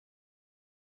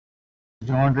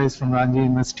John Rice from Ranji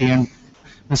University, and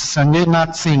Mr. Sanjay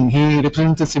Nath Singh, he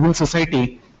represents the civil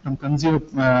society from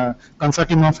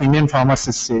Consortium of Indian Farmers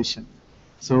Association.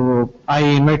 So I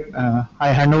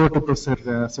hand over to Professor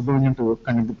Subramanian to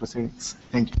conduct the proceedings.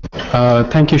 Thank you.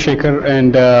 Thank you, Shekhar,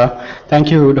 and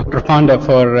thank you, Dr. Panda,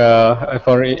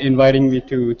 for inviting me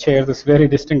to chair this very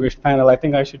distinguished panel. I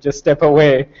think I should just step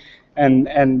away and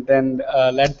then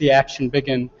let the action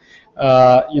begin.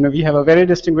 We have a very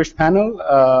distinguished panel,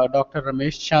 Dr.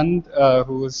 Ramesh Chand,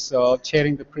 who was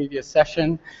chairing the previous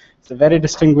session. He's a very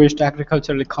distinguished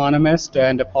agricultural economist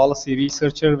and a policy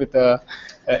researcher with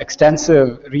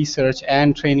extensive research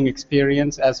and training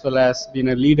experience, as well as being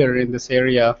a leader in this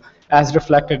area, as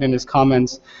reflected in his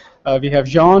comments. We have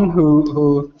Jean,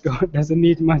 who doesn't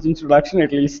need much introduction,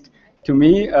 at least to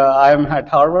me. I am at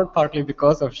Harvard partly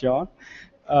because of Jean.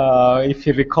 If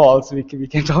he recalls, we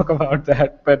can talk about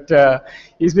that. But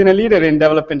he's been a leader in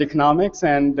development economics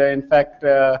and, in fact,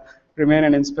 remain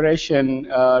an inspiration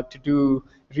to do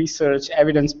research,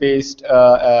 evidence-based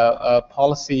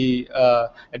policy,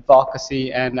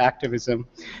 advocacy, and activism.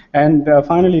 And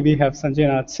finally, we have Sanjay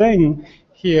Nath Singh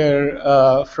here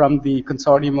from the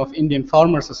Consortium of Indian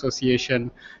Farmers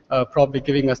Association, probably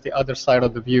giving us the other side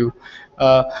of the view.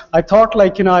 I thought,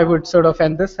 I would sort of,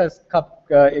 and this has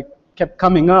kept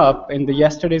coming up in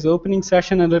yesterday's opening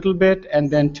session a little bit,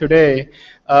 and then today.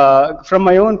 From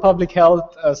my own public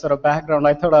health sort of background,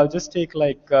 I thought I'll just take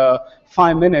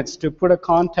 5 minutes to put a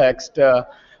context,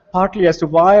 partly as to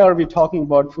why are we talking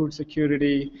about food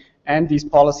security and these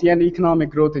policy and economic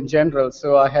growth in general.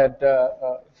 So I had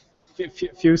a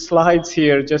few slides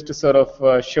here just to sort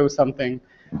of show something.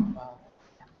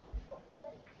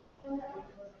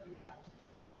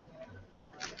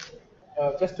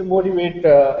 Just to motivate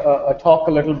a talk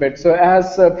a little bit. So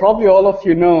as probably all of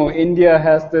you know, India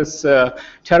has this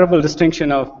terrible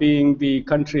distinction of being the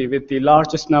country with the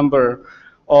largest number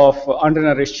of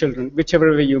undernourished children,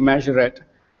 whichever way you measure it.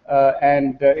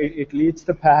 And it leads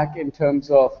the pack in terms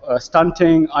of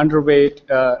stunting, underweight,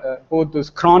 both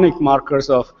those chronic markers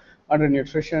of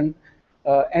undernutrition.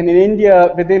 And in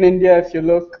India, within India, if you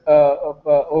look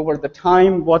over the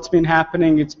time, what's been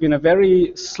happening, it's been a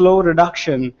very slow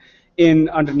reduction in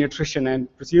undernutrition, and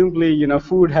presumably,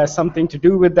 food has something to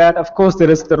do with that. Of course,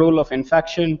 there is the role of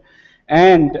infection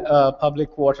and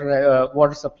public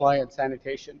water supply and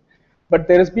sanitation. But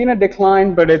there has been a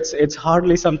decline, but it's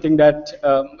hardly something that,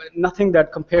 nothing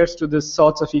that compares to the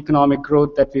sorts of economic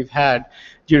growth that we've had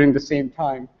during the same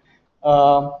time.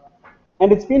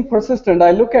 And it's been persistent.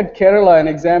 I look at Kerala, an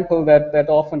example that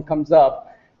often comes up.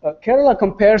 Kerala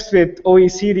compares with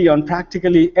OECD on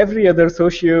practically every other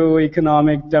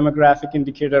socio-economic demographic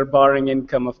indicator, barring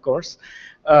income, of course.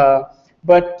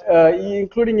 But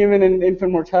including even in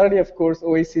infant mortality, of course,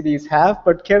 OECDs have,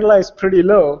 but Kerala is pretty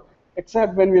low,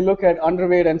 except when we look at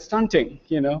underweight and stunting.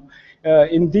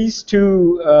 In these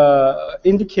two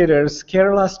indicators,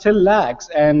 Kerala still lags,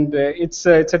 and it's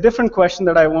a different question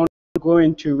that I want to go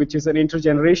into, which is an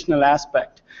intergenerational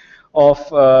aspect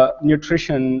of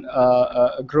nutrition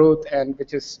growth, and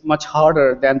which is much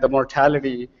harder than the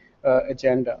mortality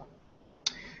agenda.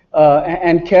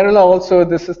 And Kerala also,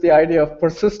 this is the idea of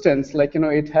persistence,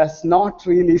 it has not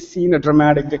really seen a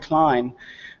dramatic decline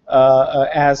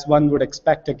as one would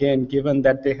expect, again, given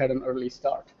that they had an early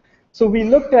start. So we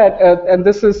looked at, and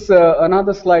this is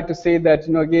another slide to say that,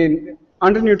 again,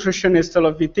 undernutrition is still,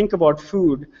 if we think about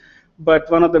food,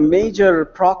 but one of the major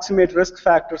proximate risk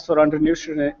factors for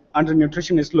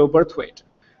undernutrition is low birth weight.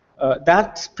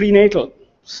 That's prenatal.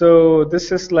 So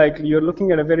this is you're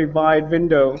looking at a very wide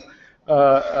window.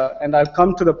 And I'll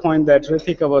come to the point that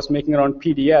Ritika was making around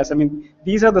PDS. I mean,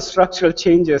 these are the structural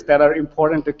changes that are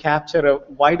important to capture a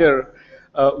wider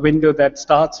window that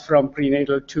starts from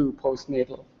prenatal to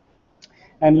postnatal.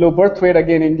 And low birth weight,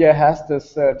 again, India has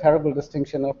this terrible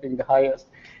distinction of being the highest.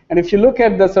 And if you look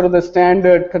at the sort of the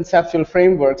standard conceptual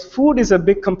frameworks, food is a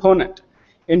big component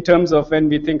in terms of when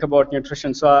we think about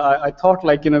nutrition. So I thought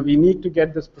we need to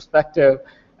get this perspective,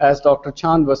 as Dr.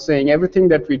 Chand was saying, everything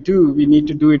that we do, we need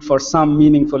to do it for some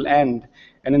meaningful end.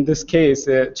 And in this case,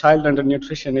 child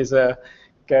undernutrition is a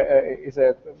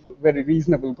very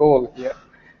reasonable goal here.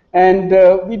 And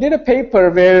we did a paper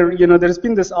where, there's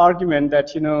been this argument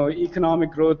that,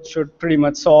 economic growth should pretty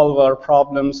much solve our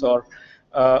problems or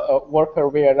work our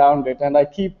way around it. And I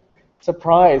keep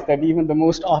surprised that even the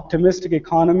most optimistic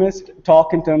economists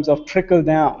talk in terms of trickle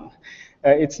down.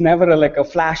 It's never a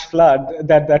flash flood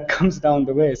that comes down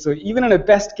the way. So even in a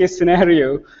best case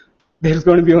scenario, there's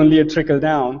going to be only a trickle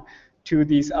down to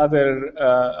these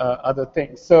other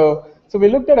things. So we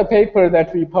looked at a paper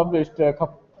that we published a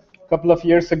couple of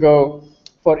years ago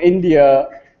for India,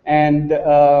 And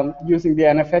using the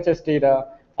NFHS data,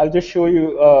 I'll just show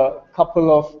you a couple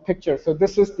of pictures. So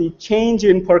this is the change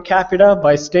in per capita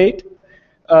by state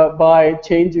by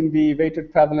change in the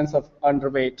weighted prevalence of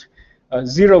underweight.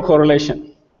 Zero correlation.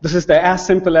 This is as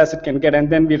simple as it can get, and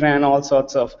then we ran all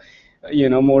sorts of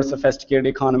more sophisticated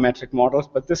econometric models,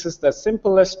 but this is the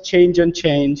simplest change and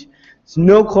change. It's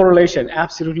no correlation,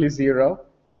 absolutely zero.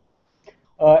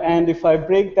 And if I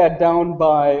break that down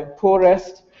by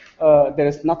poorest, there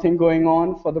is nothing going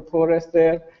on for the poorest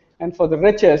there. And for the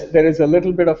richest, there is a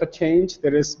little bit of a change.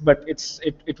 There is, but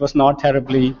it was not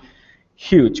terribly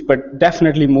huge, but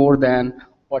definitely more than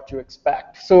what you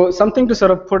expect. So something to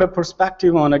sort of put a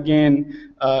perspective on.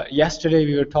 Again, yesterday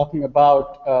we were talking about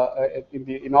in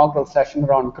the inaugural session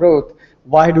around growth.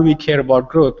 Why do we care about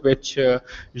growth, which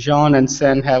Jean and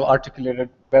Sen have articulated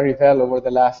very well over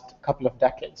the last couple of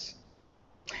decades.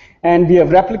 And we have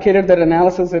replicated that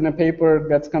analysis in a paper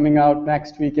that's coming out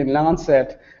next week in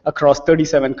Lancet across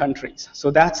 37 countries. So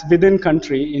that's within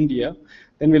country, India.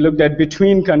 Then we looked at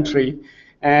between country.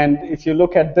 And if you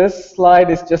look at this slide,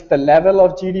 it's just the level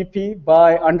of GDP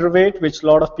by underweight, which a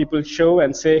lot of people show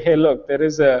and say, hey, look, there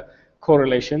is a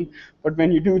correlation. But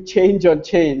when you do change on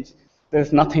change,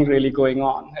 there's nothing really going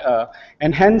on.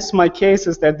 And hence, my case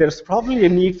is that there's probably a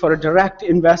need for a direct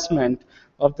investment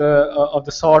of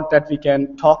the sort that we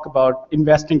can talk about,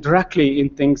 investing directly in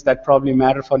things that probably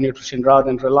matter for nutrition rather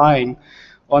than relying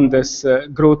on this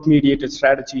growth-mediated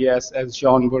strategy, as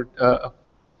Jean would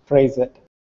phrase it.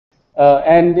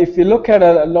 And if you look at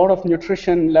a lot of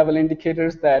nutrition level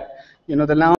indicators that, the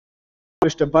Lancet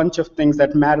published a bunch of things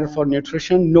that matter for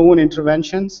nutrition, known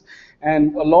interventions,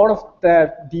 and a lot of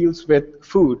that deals with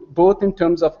food, both in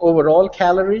terms of overall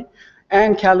calorie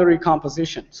and calorie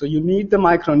composition. So you need the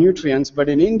micronutrients, but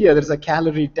in India there's a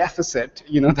calorie deficit,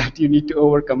 that you need to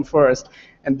overcome first,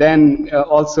 and then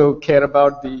also care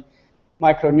about the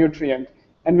micronutrient.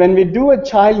 And when we do a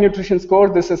child nutrition score,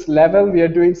 this is level. We are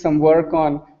doing some work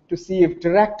on to see if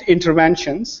direct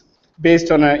interventions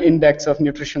based on an index of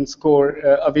nutrition score,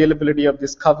 availability of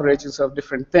these coverages of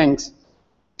different things.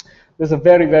 There's a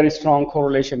very, very strong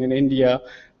correlation in India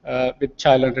with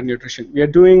child undernutrition. We are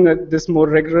doing this more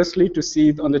rigorously to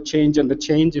see on the change and the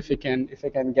change if we can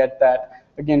get that,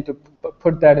 again, to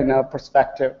put that in our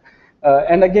perspective.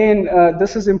 And again,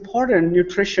 this is important,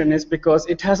 nutrition, is because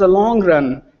it has a long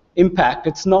run impact.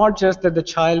 It's not just that the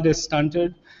child is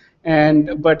stunted,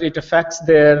 but it affects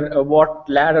their what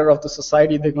ladder of the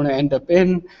society they're going to end up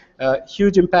in.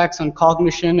 Huge impacts on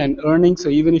cognition and earning. So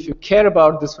even if you care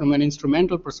about this from an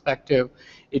instrumental perspective,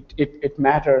 it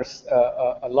matters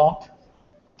a lot.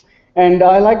 And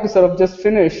I like to sort of just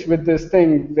finish with this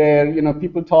thing where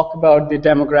people talk about the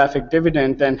demographic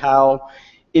dividend and how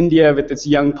India, with its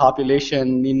young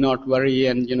population, need not worry,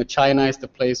 and China is the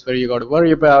place where you got to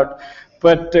worry about.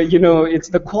 But it's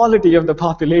the quality of the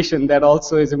population that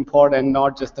also is important,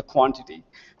 not just the quantity.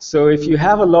 So if you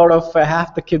have a lot of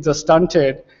half the kids are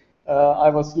stunted, I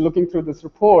was looking through this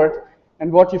report,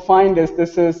 and what you find is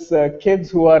this is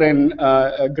kids who are in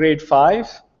grade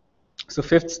 5, so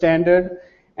 5th standard,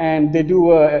 and they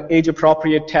do a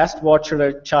age-appropriate test. What should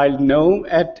a child know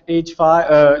at age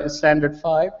 5, standard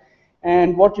 5?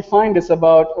 And what you find is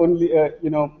about only,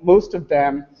 most of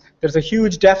them, there's a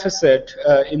huge deficit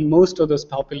in most of this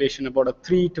population. About a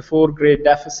 3 to 4 grade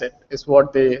deficit is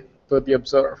what they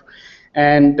observe.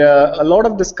 And a lot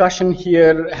of discussion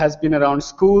here has been around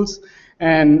schools.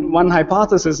 And one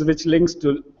hypothesis which links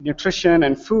to nutrition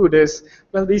and food is,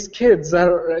 well, these kids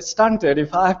are stunted.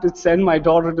 If I have to send my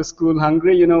daughter to school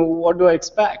hungry, what do I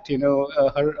expect?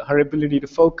 Her ability to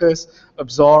focus,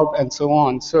 absorb, and so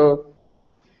on. So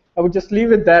I would just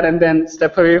leave it that and then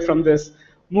step away from this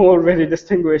more very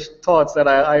distinguished thoughts that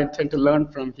I intend to learn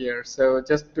from here. So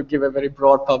just to give a very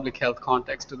broad public health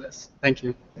context to this. Thank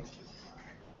you.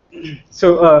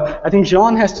 So I think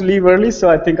Jean has to leave early, so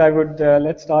I think I would,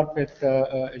 let's start with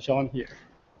Jean here.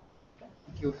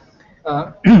 Thank you.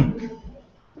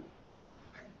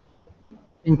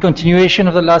 In continuation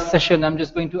of the last session, I'm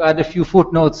just going to add a few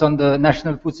footnotes on the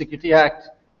National Food Security Act,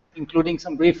 including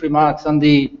some brief remarks on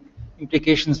the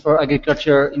implications for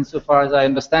agriculture insofar as I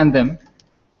understand them.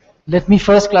 Let me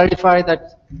first clarify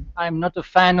that I'm not a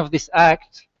fan of this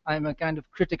act. I'm a kind of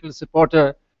critical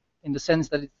supporter in the sense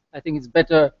that I think it's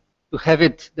better to have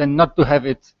it than not to have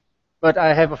it. But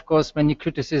I have, of course, many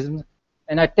criticisms,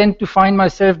 and I tend to find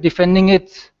myself defending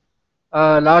it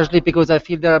largely because I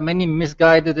feel there are many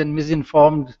misguided and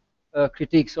misinformed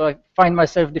critiques. So I find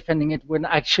myself defending it when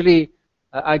actually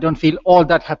I don't feel all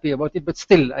that happy about it, but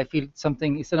still I feel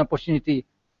it's an opportunity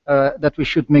that we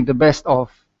should make the best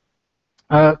of.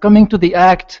 Coming to the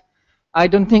act, I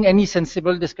don't think any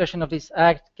sensible discussion of this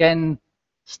act can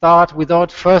start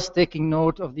without first taking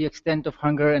note of the extent of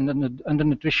hunger and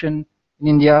undernutrition in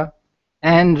India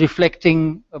and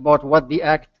reflecting about what the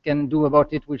act can do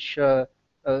about it, which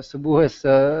Subbu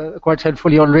has quite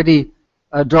helpfully already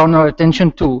drawn our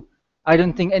attention to. I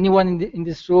don't think anyone in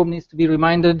this room needs to be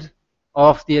reminded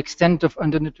of the extent of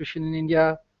undernutrition in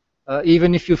India,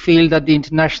 even if you feel that the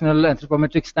international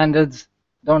anthropometric standards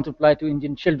don't apply to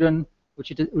Indian children,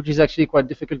 which is actually quite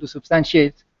difficult to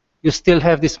substantiate. You still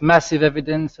have this massive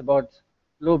evidence about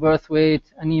low birth weight,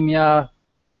 anemia,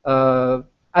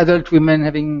 adult women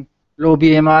having low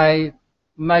BMI,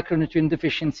 micronutrient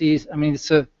deficiencies. I mean,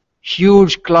 it's a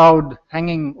huge cloud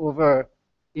hanging over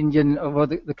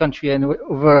the country and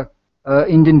over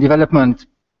Indian development.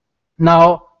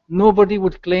 Now, nobody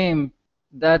would claim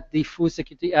that the Food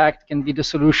Security Act can be the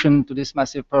solution to this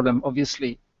massive problem,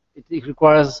 obviously. It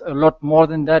requires a lot more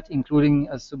than that, including,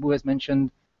 as Subbu has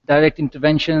mentioned, direct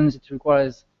interventions. It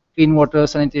requires clean water,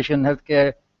 sanitation,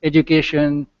 healthcare,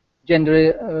 education,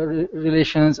 gender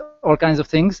relations, all kinds of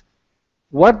things.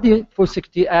 What the Food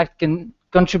Security Act can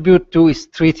contribute to is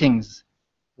three things.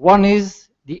 One is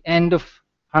the end of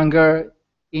hunger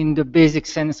in the basic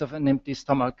sense of an empty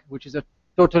stomach, which is a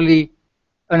totally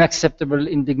unacceptable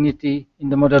indignity in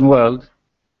the modern world.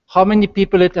 How many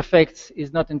people it affects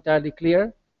is not entirely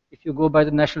clear. If you go by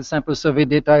the National Sample Survey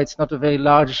data, it's not a very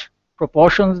large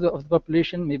proportion of the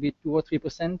population, maybe 2 or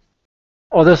 3%.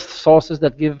 Other sources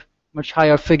that give much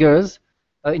higher figures.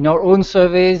 In our own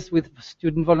surveys with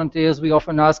student volunteers, we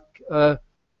often ask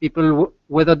people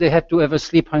whether they had to ever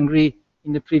sleep hungry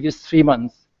in the previous 3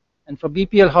 months. And for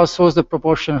BPL households, the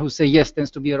proportion who say yes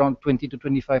tends to be around 20 to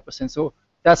 25%. So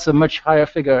that's a much higher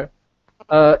figure.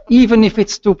 Even if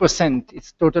it's 2%,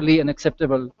 it's totally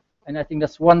unacceptable. And I think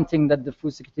that's one thing that the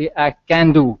Food Security Act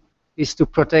can do, is to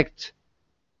protect,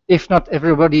 if not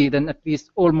everybody, then at least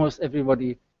almost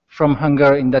everybody from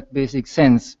hunger in that basic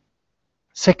sense.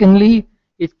 Secondly,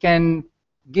 it can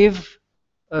give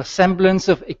a semblance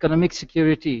of economic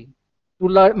security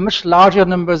to much larger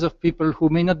numbers of people who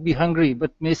may not be hungry,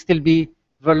 but may still be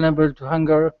vulnerable to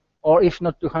hunger, or if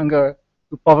not to hunger,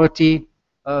 to poverty,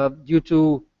 due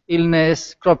to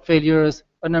illness, crop failures,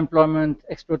 unemployment,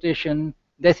 exploitation,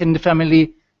 death in the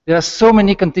family. There are so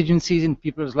many contingencies in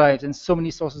people's lives and so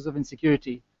many sources of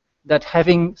insecurity that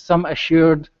having some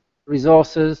assured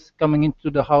resources coming into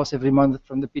the house every month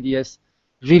from the PDS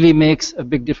really makes a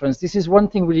big difference. This is one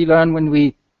thing we learn when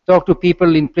we talk to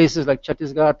people in places like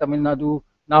Chhattisgarh, Tamil Nadu,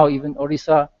 now even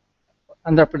Orissa,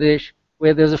 Andhra Pradesh,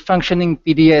 where there's a functioning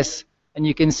PDS, and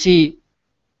you can see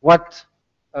what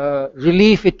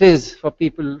relief it is for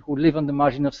people who live on the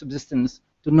margin of subsistence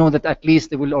to know that at least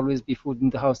there will always be food in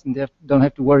the house and they don't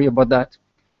have to worry about that.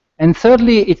 And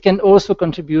thirdly, it can also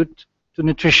contribute to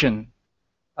nutrition,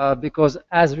 because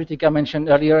as Ritika mentioned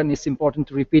earlier, and it's important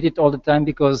to repeat it all the time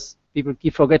because people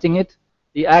keep forgetting it,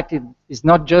 the Act is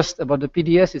not just about the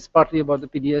PDS, it's partly about the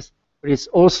PDS, but it's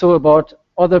also about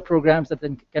other programs that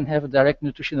can have a direct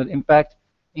nutritional impact,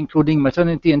 including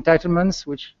maternity entitlements,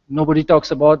 which nobody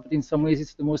talks about, but in some ways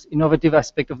it's the most innovative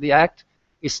aspect of the Act.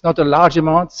 It's not a large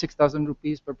amount, 6,000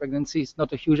 rupees per pregnancy, it's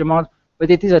not a huge amount,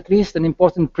 but it is at least an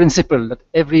important principle that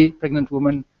every pregnant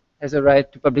woman has a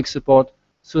right to public support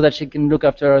so that she can look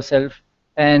after herself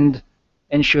and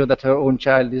ensure that her own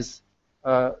child is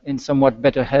in somewhat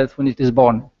better health when it is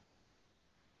born.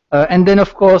 And then,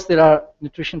 of course, there are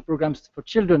nutrition programs for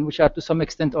children, which are to some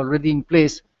extent already in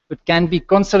place, but can be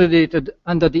consolidated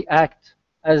under the Act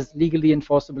as legally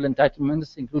enforceable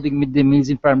entitlements, including midday meals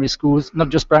in primary schools, not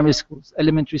just primary schools,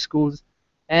 elementary schools,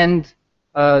 and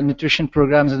nutrition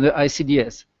programs under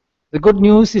ICDS. The good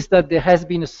news is that there has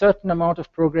been a certain amount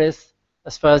of progress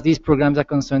as far as these programs are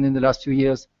concerned in the last few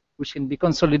years, which can be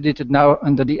consolidated now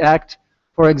under the Act.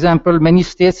 For example, many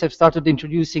states have started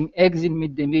introducing eggs in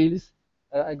midday meals.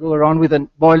 I go around with a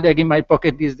boiled egg in my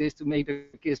pocket these days to make the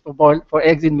case for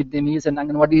eggs in midday meals and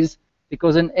Anganwadis,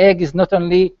 because an egg is not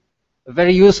only a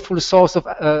very useful source of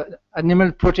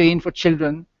animal protein for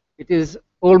children, it is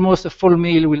almost a full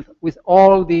meal with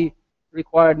all the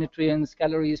required nutrients,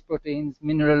 calories, proteins,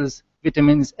 minerals,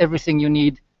 vitamins, everything you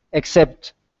need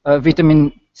except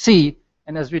vitamin C.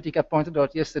 And as Ritika pointed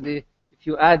out yesterday, if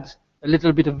you add a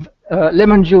little bit of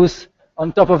lemon juice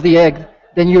on top of the egg,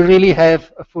 then you really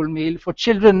have a full meal. For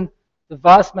children, the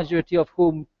vast majority of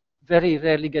whom very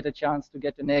rarely get a chance to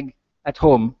get an egg at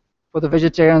home. For the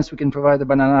vegetarians, we can provide a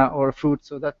banana or a fruit,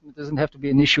 so that doesn't have to be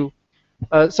an issue.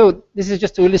 So this is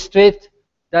just to illustrate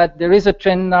that there is a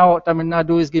trend now. Tamil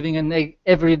Nadu is giving an egg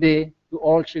every day to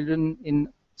all children in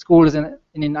schools and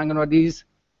in Anganwadis.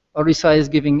 Orissa is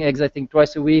giving eggs, I think,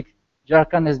 twice a week.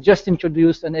 Jharkhand has just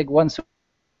introduced an egg once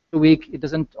a week. It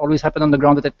doesn't always happen on the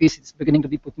ground, but at least it's beginning to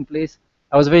be put in place.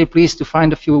 I was very pleased to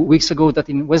find a few weeks ago that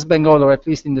in West Bengal, or at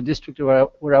least in the district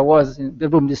where I was, in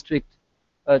Birbhum district,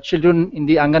 children in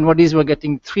the Anganwadis were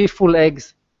getting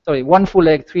one full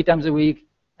egg 3 times a week,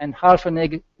 and half an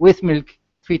egg with milk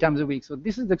 3 times a week. So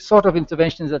this is the sort of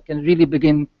interventions that can really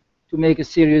begin to make a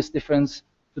serious difference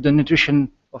to the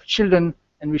nutrition of children,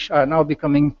 and which are now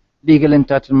becoming legal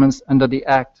entitlements under the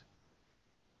Act.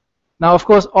 Now, of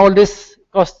course, all this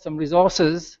costs some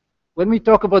resources. When we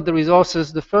talk about the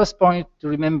resources, the first point to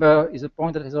remember is a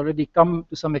point that has already come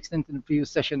to some extent in the previous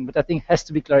session, but I think has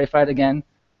to be clarified again,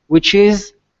 which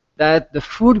is that the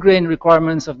food grain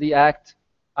requirements of the Act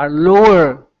are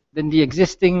lower than the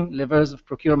existing levels of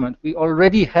procurement. We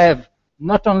already have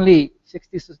not only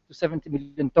 60 to 70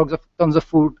 million tons of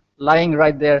food lying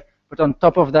right there, but on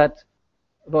top of that,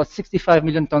 about 65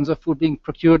 million tons of food being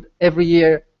procured every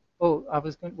year. Oh,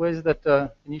 where is that?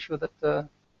 Can you show that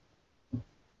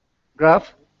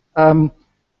graph?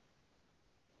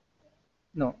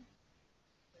 No.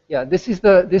 Yeah, this is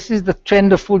the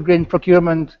trend of food grain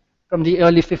procurement from the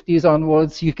early 50s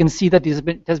onwards. You can see that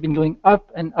it has been going up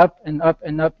and up and up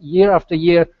and up year after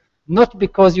year, not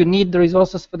because you need the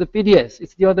resources for the PDS.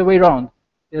 It's the other way around.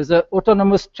 There's an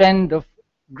autonomous trend of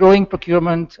growing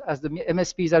procurement as the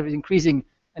MSPs are increasing,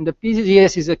 and the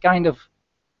PDS is a kind of,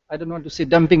 I don't want to say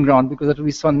dumping ground because that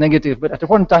would sound negative, but at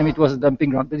one time it was a dumping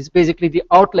ground, but it's basically the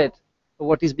outlet for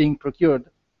what is being procured.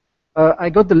 I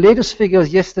got the latest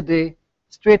figures yesterday,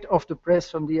 straight off the press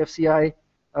from the FCI.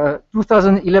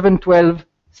 2011-12,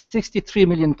 63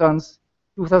 million tons.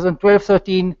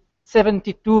 2012-13,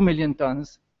 72 million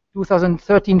tons.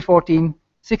 2013-14,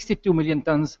 62 million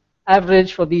tons.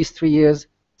 Average for these 3 years,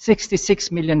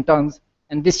 66 million tons.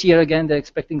 And this year again, they're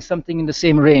expecting something in the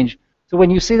same range. So when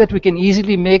you say that we can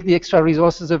easily make the extra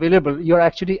resources available, you're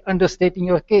actually understating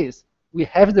your case. We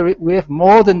have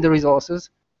more than the resources,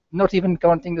 not even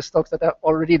counting the stocks that are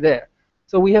already there.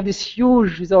 So we have this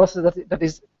huge resources that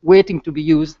is waiting to be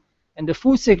used. And the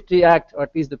Food Security Act, or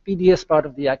at least the PDS part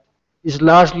of the Act, is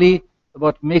largely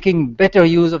about making better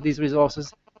use of these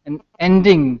resources and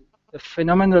ending the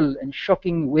phenomenal and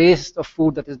shocking waste of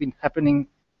food that has been happening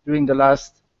during the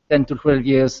last 10 to 12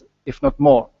 years, if not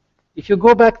more. If you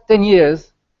go back 10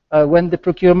 years, when the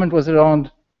procurement was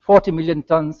around 40 million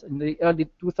tons in the early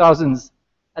 2000s,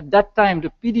 at that time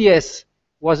the PDS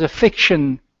was a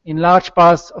fiction in large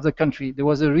parts of the country. There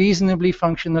was a reasonably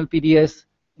functional PDS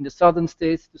in the southern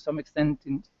states, to some extent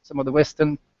in some of the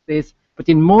western states, but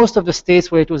in most of the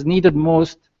states where it was needed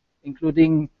most,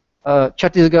 including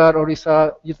Chhattisgarh,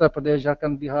 Orissa, Uttar Pradesh,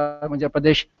 Jharkhand, Bihar, Madhya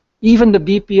Pradesh, even the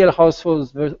BPL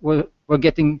households were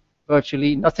getting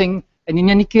virtually nothing. And in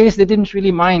any case, they didn't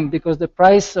really mind because the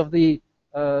price of the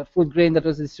food grain that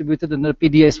was distributed in the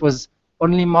PDS was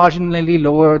only marginally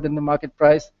lower than the market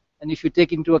price. And if you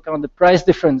take into account the price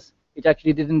difference, it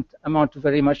actually didn't amount to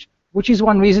very much, which is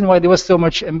one reason why there was so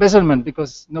much embezzlement,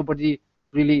 because nobody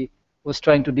really was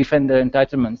trying to defend their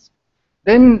entitlements.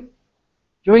 Then,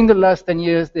 during the last 10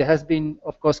 years, there has been,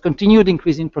 of course, continued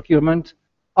increase in procurement,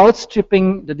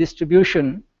 outstripping the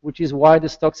distribution, which is why the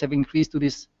stocks have increased to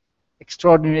this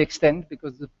extraordinary extent,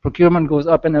 because the procurement goes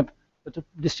up and up. But the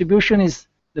distribution is,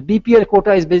 the BPL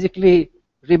quota is basically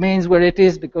remains where it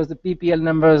is because the PPL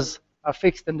numbers are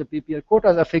fixed and the PPL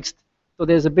quotas are fixed. So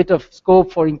there's a bit of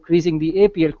scope for increasing the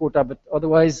APL quota, but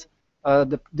otherwise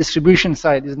the distribution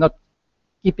side is not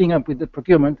keeping up with the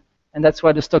procurement, and that's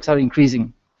why the stocks are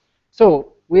increasing.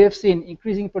 So we have seen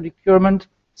increasing procurement,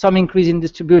 some increase in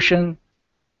distribution,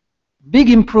 big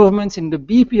improvements in the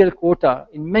BPL quota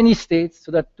in many states,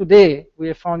 so that today we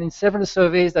have found in several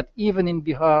surveys that even in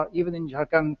Bihar, even in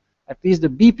Jharkhand, at least the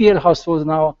BPL households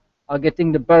now are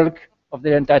getting the bulk of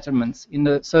their entitlements. In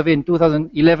the survey in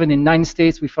 2011 in 9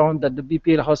 states, we found that the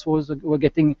BPL households were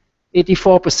getting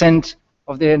 84%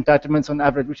 of their entitlements on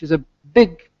average, which is a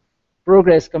big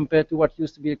progress compared to what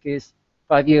used to be the case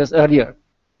 5 years earlier.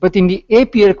 But in the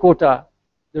APL quota,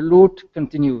 the loot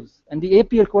continues. And the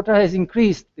APL quota has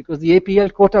increased because the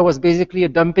APL quota was basically a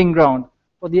dumping ground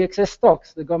for the excess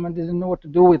stocks. The government didn't know what to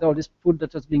do with all this food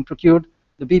that was being procured.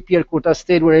 The BPL quota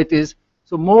stayed where it is.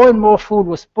 So more and more food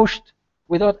was pushed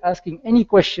without asking any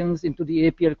questions into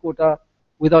the APL quota,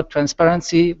 without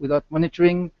transparency, without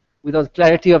monitoring, without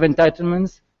clarity of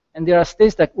entitlements. And there are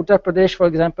states like Uttar Pradesh, for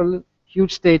example,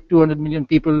 huge state, 200 million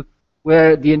people,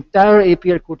 where the entire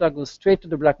APL quota goes straight to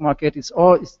the black market. It's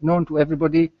known to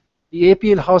everybody. The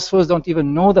APL households don't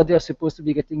even know that they're supposed to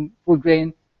be getting food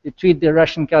grain. They treat their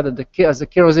ration card as a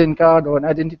kerosene card or an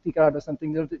identity card or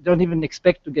something. They don't even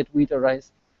expect to get wheat or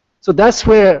rice. So that's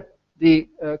where the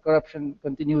corruption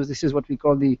continues. This is what we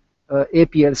call the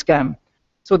APL scam.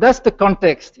 So that's the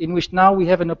context in which now we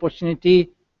have an opportunity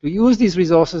to use these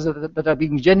resources that are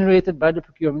being generated by the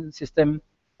procurement system,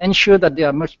 ensure that they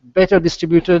are much better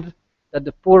distributed, that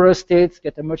the poorer states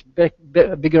get a much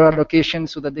bigger allocation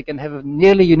so that they can have a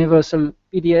nearly universal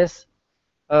PDS,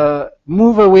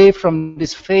 move away from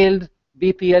this failed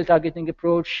BPL targeting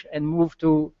approach and move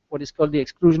to what is called the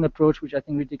exclusion approach, which I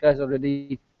think Ritika has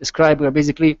already described, where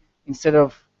basically instead of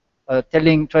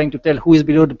trying to tell who is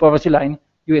below the poverty line,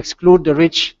 you exclude the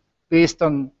rich based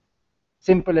on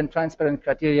simple and transparent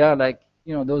criteria, like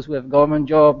those who have government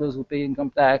job, those who pay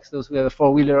income tax, those who have a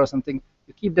four-wheeler or something.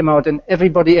 You keep them out, and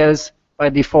everybody else by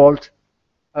default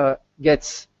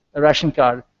gets a ration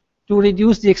card. To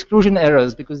reduce the exclusion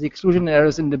errors, because the exclusion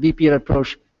errors in the BPL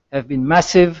approach have been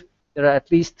massive. There are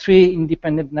at least 3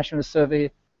 independent national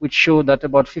surveys which show that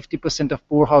about 50% of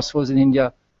poor households in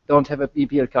India don't have a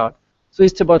BPL card. So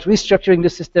it's about restructuring the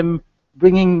system,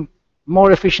 bringing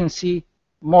more efficiency,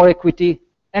 more equity,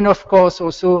 and of course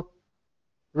also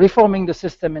reforming the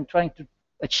system and trying to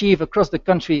achieve across the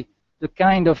country the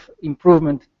kind of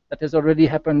improvement that has already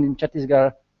happened in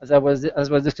Chhattisgarh, as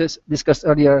was discussed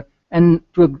earlier, and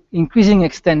to an increasing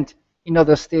extent in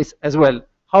other states as well.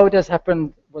 How it has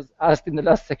happened was asked in the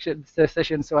last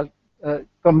session, so I'll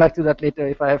come back to that later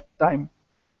if I have time.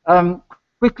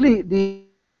 Quickly, the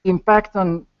impact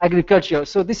on agriculture.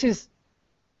 So this is,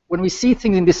 when we see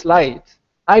things in this light,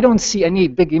 I don't see any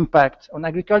big impact on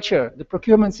agriculture. The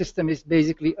procurement system is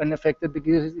basically unaffected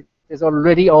because it has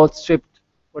already outstripped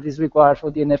what is required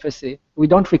for the NFSA. We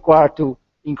don't require to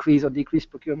increase or decrease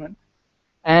procurement.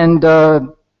 And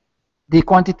the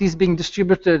quantities being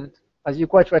distributed, as you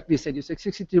quite rightly said, you said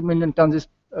 62 million tons is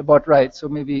about right, so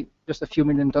maybe just a few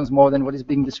million tons more than what is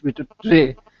being distributed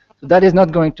today. So that is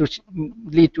not going to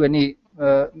lead to any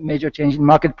major change in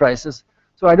market prices.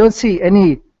 So I don't see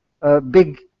any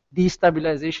big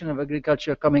destabilization of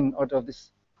agriculture coming out of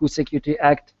this Food Security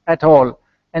Act at all.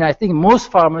 And I think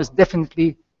most farmers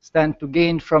definitely stand to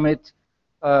gain from it,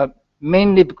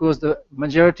 mainly because the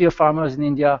majority of farmers in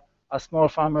India are small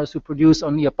farmers who produce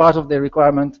only a part of their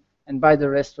requirement and buy the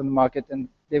rest from the market, and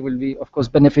they will be, of course,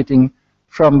 benefiting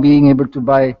from being able to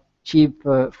buy cheap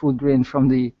food grain from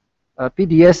the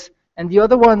PDS. And the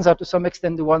other ones are to some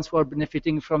extent the ones who are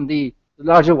benefiting from the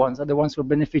larger ones, are the ones who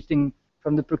are benefiting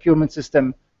from the procurement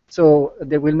system. So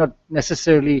they will not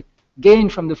necessarily gain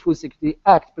from the Food Security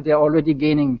Act, but they are already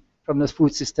gaining from the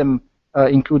food system,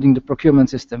 including the procurement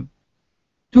system.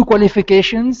 2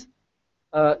 qualifications.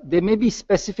 There may be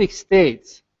specific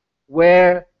states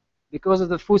where, because of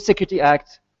the Food Security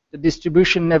Act, the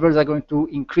distribution levels are going to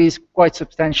increase quite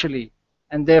substantially,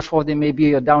 and therefore there may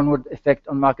be a downward effect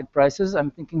on market prices. I'm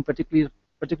thinking particularly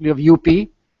of UP,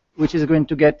 which is going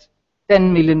to get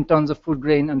 10 million tons of food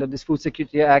grain under this Food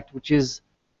Security Act, which is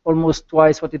almost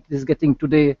twice what it is getting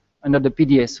today under the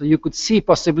PDS. So you could see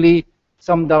possibly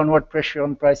some downward pressure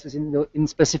on prices in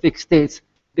specific states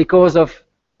because of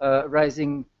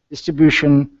rising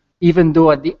distribution, even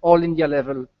though at the all India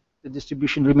level, the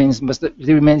distribution remains much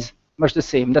the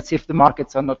same. That's if the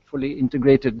markets are not fully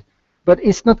integrated. But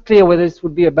it's not clear whether this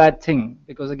would be a bad thing,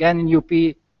 because again in UP,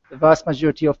 the vast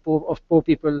majority of poor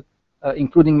people,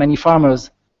 including many farmers,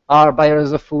 are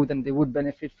buyers of food, and they would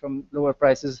benefit from lower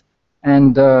prices.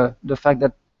 And the fact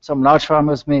that some large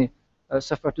farmers may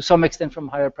suffer to some extent from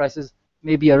higher prices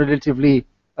may be a relatively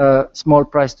small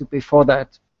price to pay for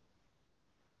that.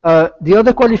 The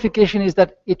other qualification is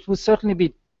that it would certainly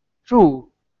be true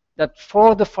that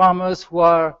for the farmers who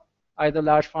are either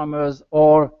large farmers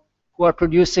or who are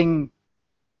producing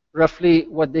roughly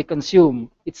what they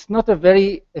consume, it's not a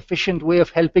very efficient way of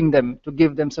helping them to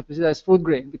give them subsidized food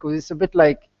grain, because it's a bit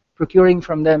like procuring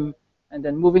from them and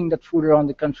then moving that food around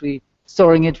the country,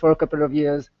 storing it for a couple of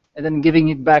years, and then giving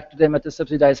it back to them at a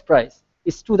subsidized price.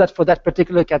 It's true that for that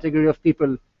particular category of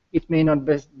people, it may not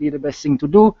be the best thing to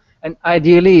do, and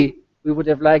ideally, we would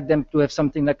have liked them to have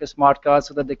something like a smart card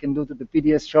so that they can go to the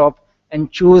PDS shop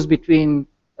and choose between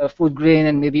food grain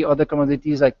and maybe other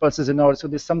commodities like pulses and all. So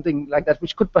there's something like that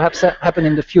which could perhaps happen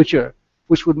in the future,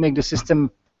 which would make the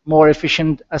system more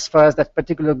efficient as far as that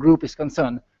particular group is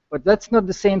concerned. But that's not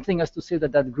the same thing as to say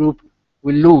that that group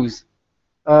will lose.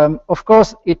 Of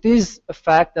course, it is a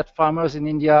fact that farmers in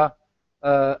India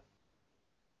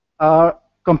are,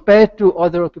 compared to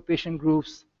other occupation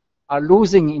groups, are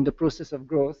losing in the process of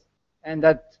growth, and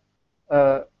that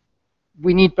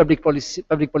we need public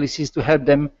policies to help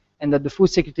them, and that the Food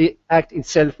Security Act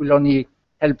itself will only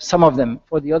help some of them.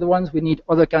 For the other ones, we need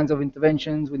other kinds of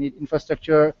interventions. We need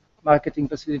infrastructure, marketing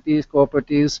facilities,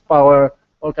 cooperatives, power,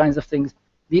 all kinds of things.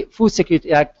 The Food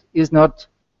Security Act is not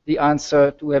the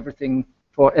answer to everything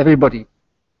for everybody.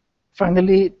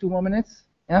 Finally, 2 more minutes.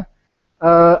 Yeah,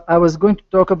 I was going to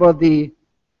talk about the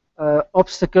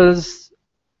obstacles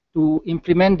to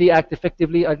implement the Act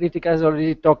effectively. Ritika has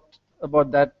already talked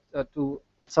about that to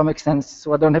some extent,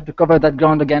 so I don't have to cover that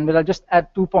ground again, but I'll just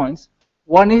add 2 points.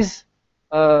 One is,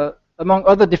 among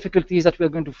other difficulties that we're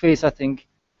going to face, I think,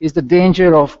 is the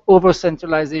danger of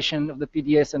over-centralization of the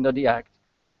PDS under the Act.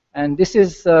 And this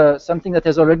is something that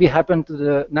has already happened to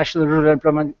the National Rural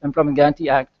Employment Guarantee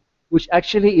Act, which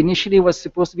actually initially was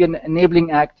supposed to be an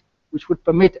enabling act which would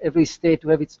permit every state to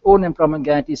have its own employment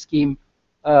guarantee scheme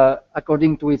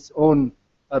according to its own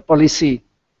policy,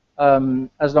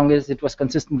 as long as it was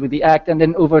consistent with the Act, and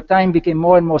then over time became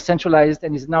more and more centralized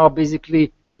and is now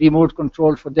basically remote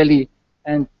control for Delhi.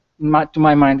 And to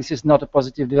my mind, this is not a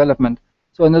positive development.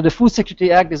 So under the Food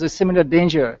Security Act, there's a similar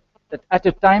danger that at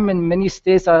a time when many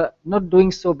states are not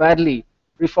doing so badly,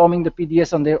 reforming the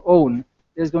PDS on their own,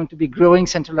 there's going to be growing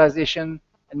centralization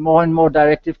and more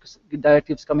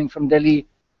directives coming from Delhi,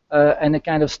 and a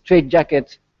kind of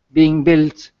straitjacket being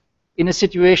built in a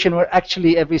situation where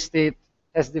actually every state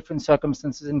has different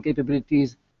circumstances and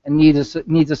capabilities and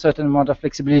needs a certain amount of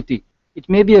flexibility. It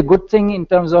may be a good thing in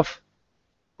terms of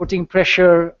putting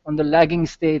pressure on the lagging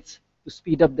states to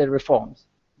speed up their reforms,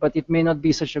 but it may not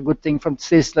be such a good thing from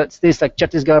states like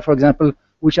Chhattisgarh, for example,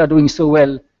 which are doing so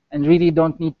well and really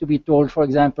don't need to be told, for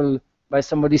example, by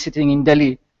somebody sitting in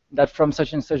Delhi that from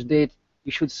such and such date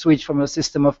you should switch from a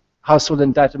system of household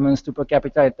entitlements to per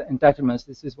capita entitlements.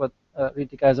 This is what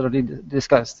Ritika has already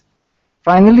discussed.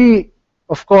 Finally,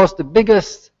 of course, the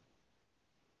biggest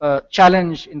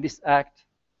challenge in this act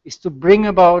is to bring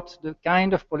about the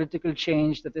kind of political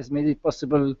change that has made it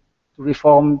possible to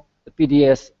reform the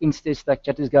PDS in states like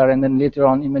Chhattisgarh and then later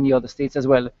on in many other states as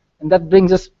well. And that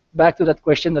brings us back to that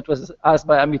question that was asked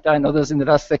by Amita and others in the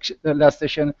last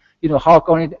session. You know, how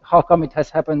come it has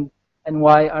happened, and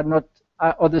why are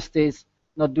other states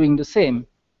not doing the same?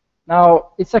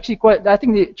 Now, it's actually quite, I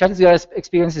think the Chhattisgarh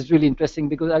experience is really interesting,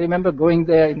 because I remember going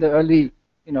there in the early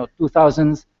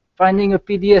 2000s, finding a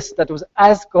PDS that was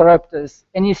as corrupt as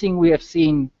anything we have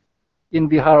seen in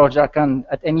Bihar or Jharkhand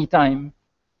at any time,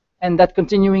 and that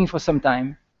continuing for some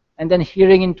time. And then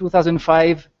hearing in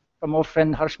 2005 from our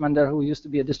friend Harsh Mandar, who used to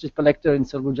be a district collector in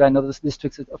Sarguja and other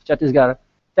districts of Chhattisgarh,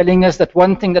 telling us that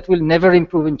one thing that will never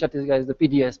improve in Chhattisgarh is the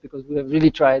PDS, because we have really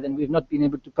tried and we've not been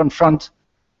able to confront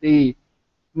the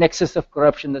nexus of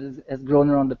corruption that has grown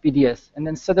around the PDS. And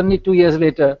then suddenly 2 years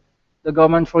later, the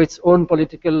government, for its own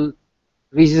political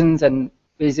reasons and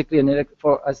basically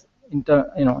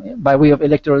by way of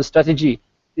electoral strategy,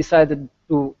 decided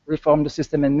to reform the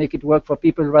system and make it work for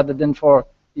people rather than for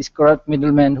these corrupt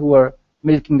middlemen who are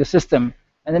milking the system.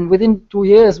 And then within 2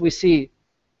 years, we see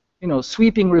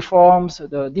sweeping reforms,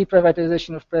 the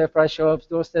deprivatization of price shops,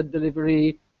 doorstep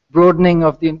delivery, broadening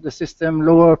of the system,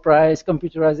 lower price,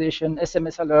 computerization,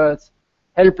 SMS alerts,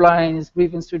 helplines,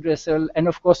 grievance redressal, and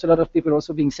of course a lot of people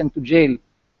also being sent to jail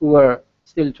who are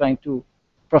still trying to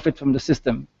profit from the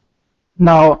system.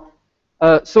 Now,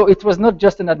 so it was not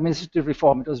just an administrative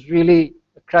reform, it was really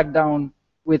a crackdown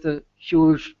with a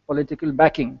huge political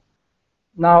backing.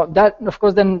 Now that, of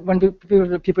course, then when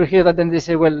people hear that, then they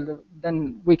say, well,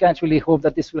 then we can't really hope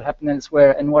that this will happen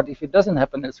elsewhere, and what if it doesn't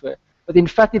happen elsewhere? But in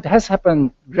fact, it has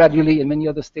happened gradually in many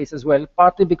other states as well,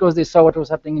 partly because they saw what was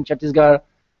happening in Chhattisgarh.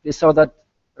 They saw that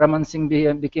Raman Singh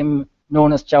became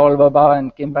known as Chawal Baba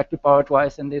and came back to power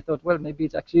twice, and they thought, well, maybe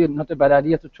it's actually not a bad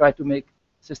idea to try to make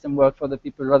the system work for the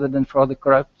people rather than for the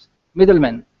corrupt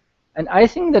middlemen. And I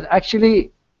think that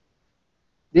actually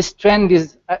this trend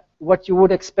is what you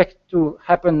would expect to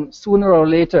happen sooner or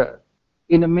later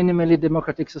in a minimally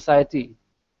democratic society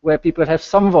where people have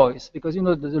some voice, because the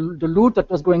loot that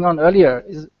was going on earlier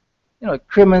is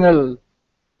criminal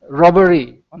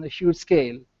robbery on a huge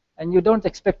scale, and you don't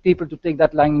expect people to take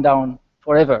that lying down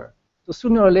forever. So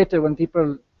sooner or later, when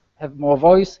people have more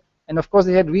voice, and of course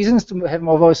they had reasons to have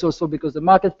more voice also because the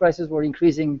market prices were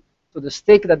increasing, so the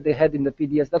stake that they had in the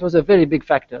PDS, that was a very big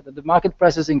factor, that the market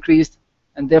prices increased,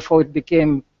 and therefore it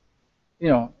became,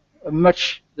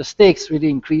 the stakes really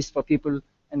increased for people,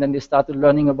 and then they started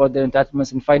learning about their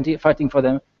entitlements and fighting for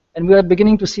them. And we are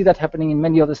beginning to see that happening in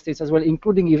many other states as well,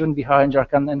 including even Bihar and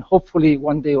Jharkhand, and hopefully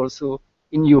one day also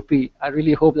in UP. I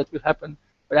really hope that will happen.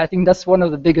 But I think that's one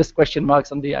of the biggest question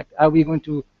marks on the Act. Are we going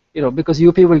to, because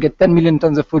UP will get 10 million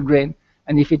tons of food grain,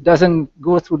 and if it doesn't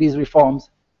go through these reforms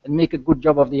and make a good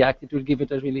job of the Act, it will give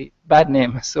it a really bad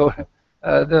name. So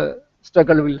the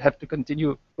struggle will have to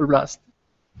continue full blast.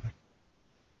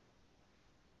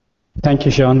 Thank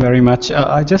you, Sean, very much.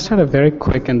 I just had a very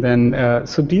quick and then,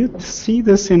 so do you see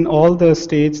this in all the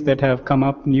states that have come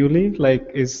up newly?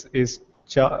 Like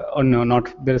or no,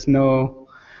 not, there's no,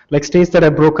 like states that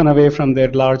have broken away from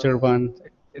their larger one,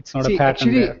 it's not a See, pattern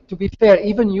actually, there. to be fair,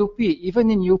 even in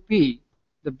UP,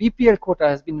 the BPL quota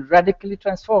has been radically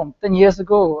transformed. 10 years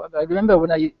ago, I remember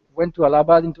when I went to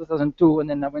Allahabad in 2002 and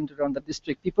then I went around the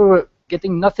district, people were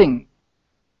getting nothing.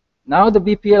 Now the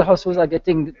BPL households are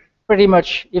getting pretty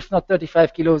much, if not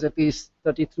 35 kilos, at least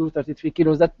 32, 33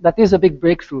 kilos. That is a big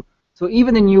breakthrough. So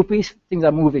even in UP, things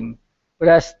are moving. But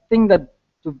I think that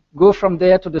to go from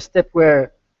there to the step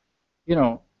where, you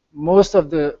know, most of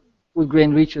the food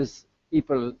grain reaches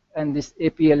people and this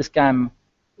APL scam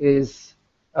is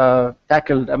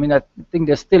tackled, I mean, I think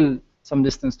there's still some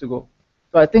distance to go.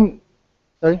 So I think,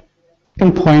 sorry?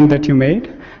 Second point that you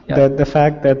made, Yeah. that the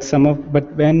fact that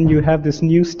but when you have these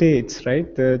new states,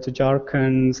 right, the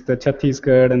Jharkhands, the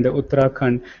Chhattisgarh and the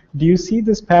Uttarakhand, do you see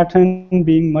this pattern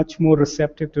being much more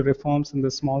receptive to reforms in the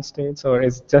small states, or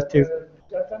is Jharkhand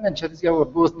and Chhattisgarh were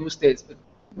both new states, but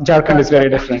Jharkhand is very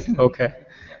different? Okay,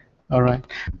 all right.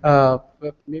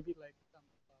 But maybe like some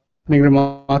opening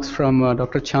remarks from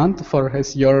Dr. Chand for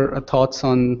your thoughts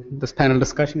on this panel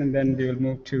discussion, and then we will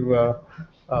move to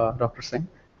Dr. Singh.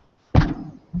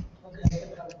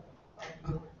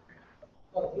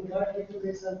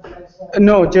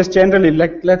 No, just generally,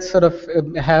 like let's sort of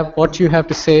have what you have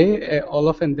to say, all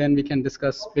of, and then we can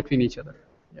discuss between each other.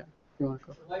 Yeah, you want to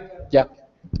go? Yeah.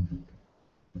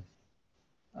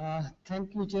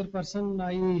 Thank you, Chairperson.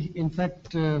 I, in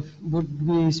fact, would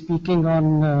be speaking on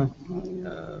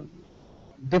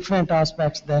different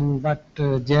aspects than what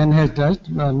Jan has done.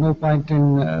 No point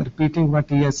in repeating what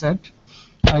he has said.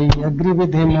 I agree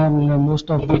with him on most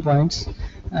of the points.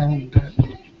 And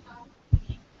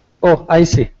oh, I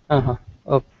see.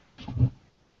 Oh.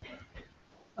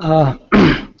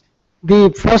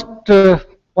 The first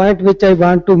point which I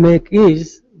want to make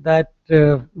is that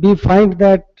we find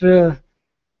that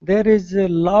there is a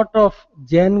lot of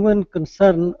genuine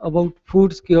concern about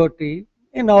food security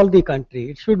in all the country.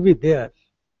 It should be there.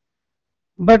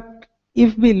 But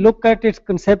if we look at its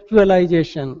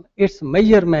conceptualization, its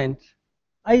measurement,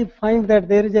 I find that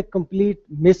there is a complete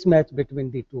mismatch between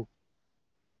the two.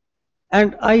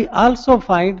 And I also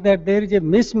find that there is a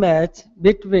mismatch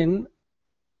between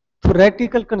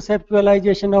theoretical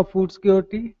conceptualization of food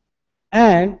security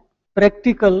and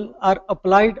practical or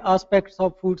applied aspects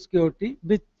of food security,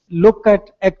 which look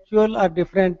at actual or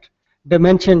different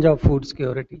dimensions of food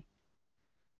security.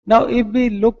 Now, if we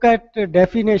look at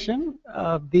definition,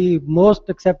 the most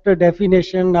accepted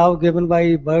definition now given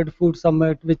by World Food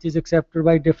Summit, which is accepted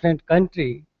by different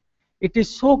countries, it is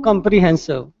so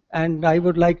comprehensive, and I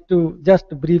would like to just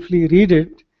briefly read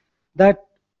it, that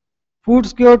food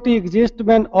security exists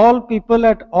when all people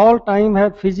at all time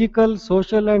have physical,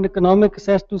 social, and economic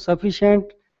access to sufficient,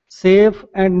 safe,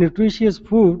 and nutritious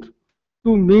food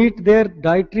to meet their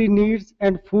dietary needs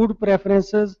and food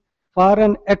preferences for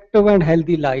an active and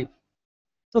healthy life.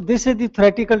 So this is the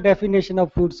theoretical definition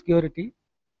of food security.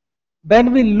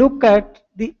 When we look at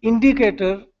the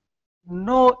indicator,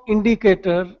 no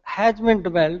indicator has been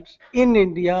developed in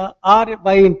India or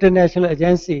by international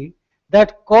agency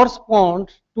that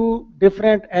corresponds to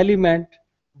different elements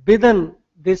within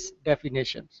this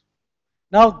definition.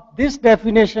 Now, this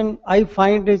definition I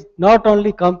find is not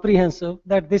only comprehensive,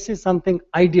 that this is something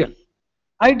ideal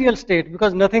state,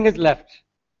 because nothing is left,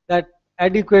 that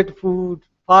adequate food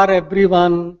for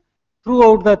everyone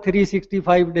throughout the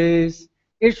 365 days.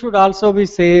 It should also be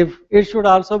safe. It should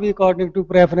also be according to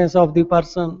preference of the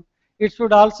person. It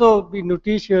should also be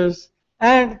nutritious,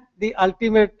 and the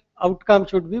ultimate outcome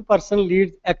should be person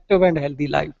leads active and healthy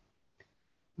life.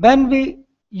 When we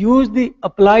use the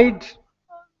applied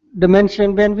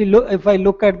dimension, when we look, if I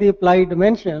look at the applied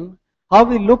dimension, how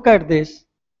we look at this,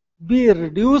 we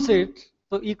reduce it.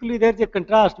 So equally there is a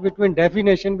contrast between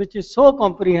definition, which is so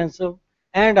comprehensive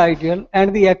and ideal,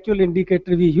 and the actual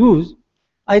indicator we use.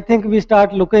 I think we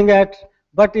start looking at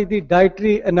what is the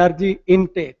dietary energy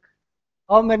intake,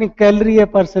 how many calories a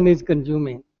person is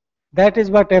consuming. That is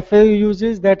what FAO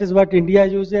uses, that is what India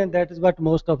uses, and that is what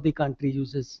most of the country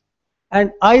uses.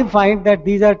 And I find that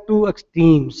these are two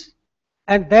extremes.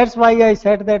 And that's why I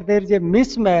said that there is a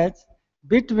mismatch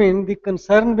between the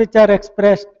concern which are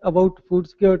expressed about food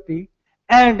security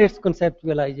and its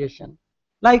conceptualization.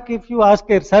 Like if you ask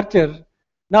a researcher,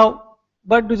 now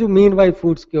what do you mean by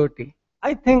food security?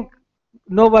 I think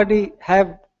nobody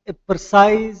have a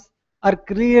precise or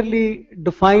clearly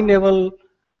definable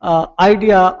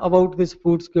idea about this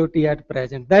food security at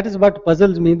present. That is what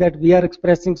puzzles me, that we are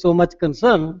expressing so much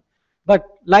concern, But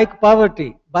like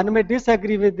poverty, one may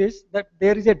disagree with this, that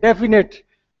there is a definite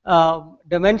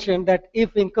dimension that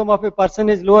if income of a person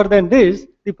is lower than this,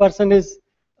 the person is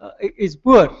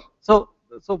poor. So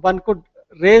one could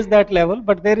raise that level,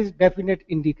 but there is definite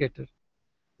indicator.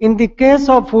 In the case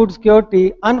of food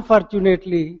security,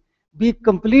 unfortunately, we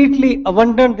completely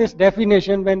abandon this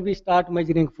definition when we start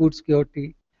measuring food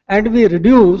security, and we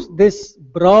reduce this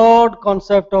broad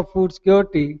concept of food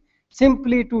security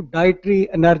simply to dietary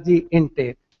energy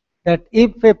intake. That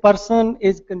if a person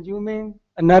is consuming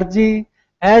energy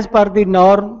as per the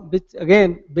norm, which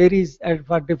again varies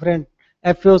for different,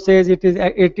 FAO says it is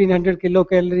 1800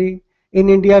 kilocalorie. In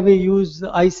India, we use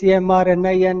ICMR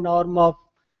NIN norm of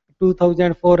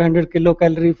 2400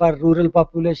 kilocalorie for rural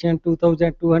population,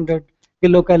 2200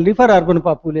 kilocalorie for urban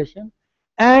population.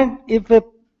 And if we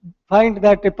find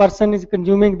that a person is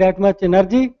consuming that much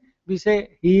energy, we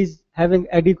say he is having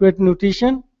adequate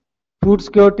nutrition, food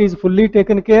security is fully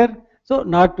taken care, so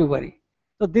not to worry.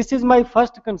 So this is my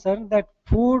first concern, that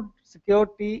food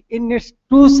security in its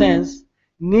true sense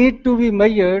need to be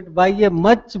measured by a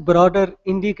much broader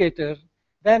indicator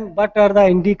than what are the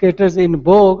indicators in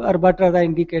vogue or what are the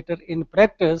indicators in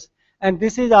practice. And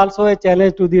this is also a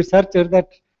challenge to the researcher, that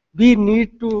we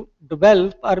need to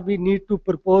develop or we need to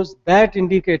propose that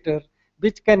indicator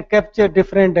which can capture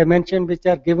different dimensions which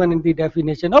are given in the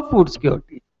definition of food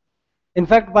security. In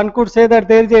fact, one could say that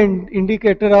there is an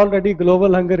indicator already,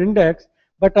 Global Hunger Index,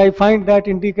 but I find that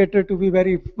indicator to be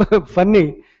very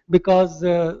funny because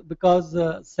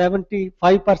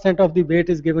 75% of the weight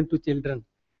is given to children.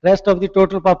 Rest of the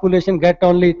total population get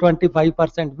only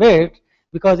 25% weight,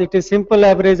 because it is simple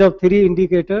average of 3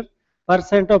 indicators.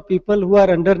 Percent of people who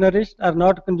are undernourished are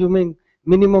not consuming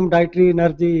minimum dietary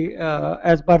energy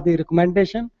as per the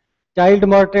recommendation, child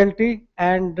mortality,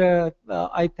 and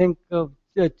I think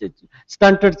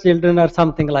stunted children or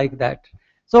something like that.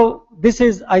 So this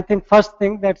is, I think, first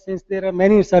thing, that since there are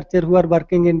many researchers who are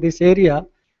working in this area,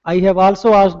 I have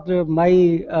also asked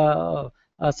my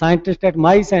scientists at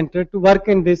my center to work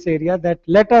in this area, that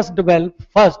let us develop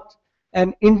first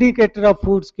an indicator of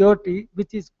food security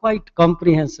which is quite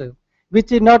comprehensive,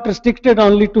 which is not restricted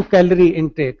only to calorie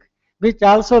intake, which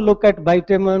also look at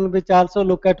vitamin, which also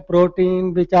look at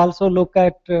protein, which also look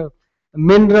at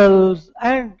minerals,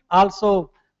 and also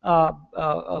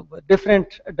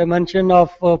different dimension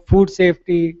of food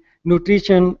safety,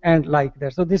 nutrition, and like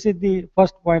that. So this is the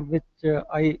first point which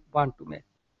I want to make.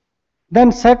 Then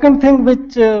second thing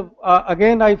which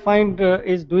again I find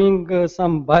is doing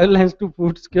some violence to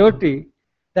food security,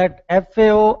 that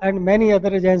FAO and many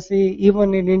other agencies,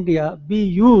 even in India, we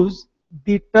use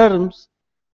the terms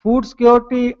food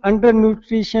security,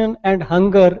 undernutrition, and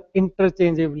hunger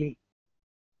interchangeably.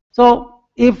 So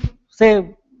if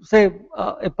say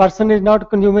a person is not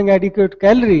consuming adequate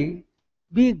calorie,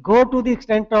 we go to the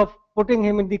extent of putting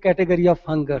him in the category of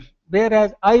hunger,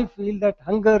 whereas I feel that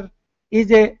hunger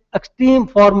is a extreme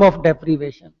form of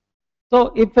deprivation.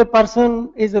 So if a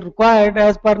person is required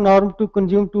as per norm to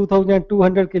consume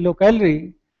 2200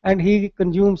 kilocalorie and he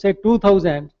consumes say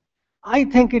 2000, I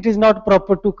think it is not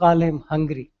proper to call him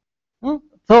hungry.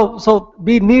 So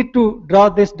we need to draw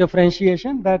this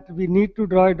differentiation, that we need to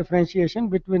draw a differentiation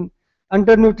between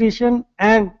undernutrition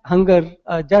and hunger,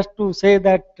 just to say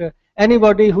that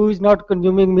anybody who is not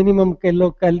consuming minimum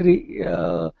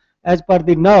kilocalorie as per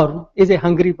the norm is a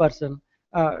hungry person.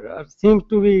 Seems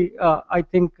to be, I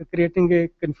think, creating a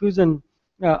confusion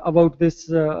about this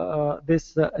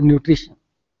nutrition.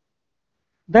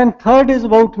 Then third is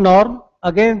about norm.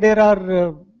 Again, there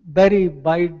are very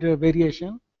wide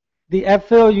variation. The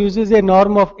FAO uses a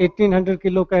norm of 1800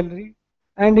 kilocalorie,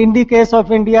 and in the case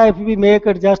of India, if we make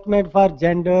adjustment for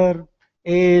gender,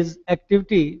 age,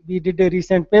 activity, we did a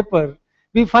recent paper,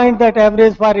 we find that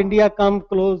average for India come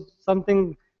close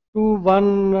something to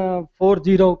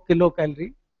 140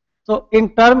 kilocalorie. So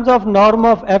in terms of norm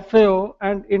of FAO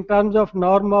and in terms of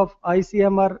norm of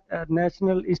ICMR,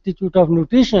 National Institute of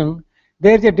Nutrition,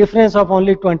 there is a difference of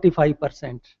only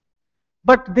 25%.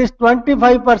 But this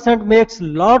 25% makes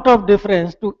lot of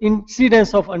difference to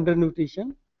incidence of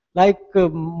undernutrition. Like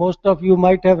most of you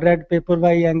might have read paper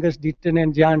by Angus Deaton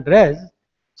and Jan Dress.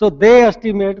 So they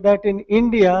estimate that in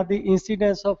India, the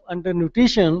incidence of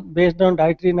undernutrition based on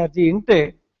dietary energy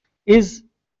intake is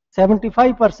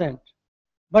 75%.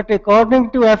 But according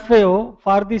to FAO,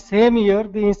 for the same year,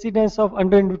 the incidence of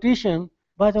undernutrition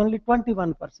was only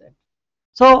 21%.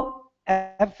 So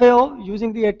FAO,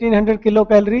 using the 1800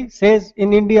 kilocalorie, says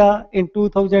in India in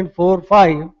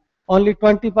 2004-5, only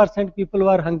 20% people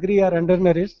were hungry or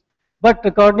undernourished. But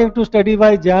according to study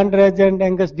by Jan Dress and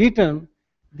Angus Deaton,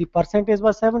 the percentage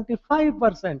was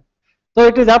 75%. So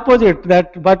it is opposite,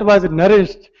 that what was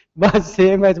nourished was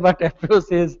same as what FAO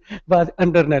says was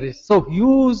undernourished. So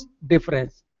huge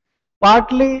difference.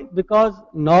 Partly because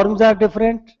norms are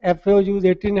different. FAO use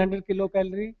 1800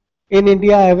 kilocalorie. In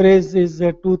India, average is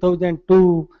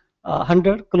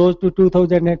 2200, close to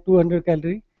 2200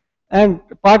 calorie. And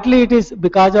partly it is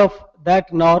because of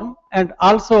that norm. And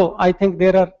also, I think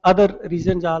there are other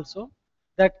reasons also,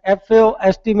 that FAO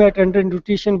estimate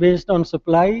undernutrition based on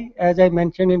supply, as I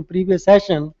mentioned in previous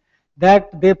session, that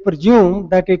they presume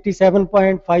that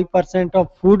 87.5%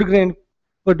 of food grain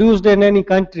produced in any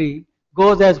country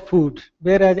goes as food,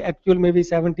 whereas actual maybe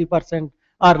 70%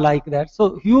 are like that.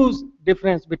 So huge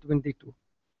difference between the two.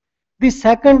 The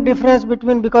second difference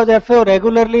between, because FAO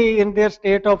regularly in their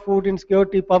state of food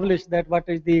insecurity publish that what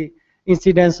is the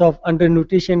incidence of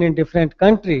undernutrition in different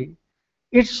country,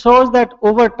 it shows that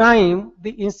over time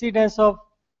the incidence of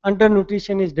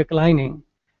undernutrition is declining,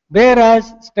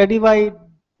 whereas study by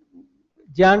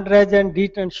Jandrej and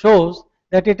Deaton shows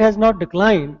that it has not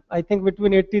declined. I think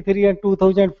between 83 and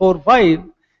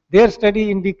 2004-5, their study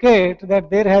indicates that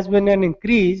there has been an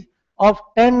increase of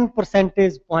 10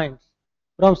 percentage points.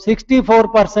 From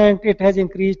 64%, it has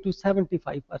increased to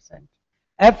 75%.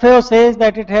 FAO says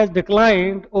that it has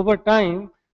declined over time.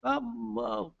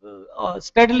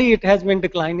 Steadily it has been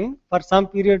declining. For some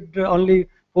period, only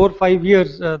 4 or 5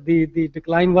 years, the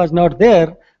decline was not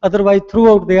there. Otherwise,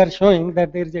 throughout they are showing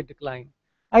that there is a decline.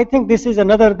 I think this is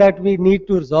another that we need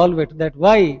to resolve it, that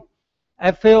why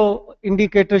FAO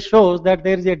indicator shows that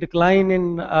there is a decline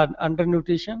in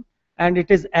undernutrition, and it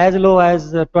is as low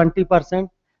as 20%.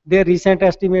 Their recent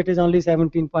estimate is only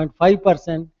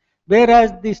 17.5%,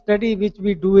 whereas the study which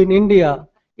we do in India,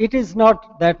 it is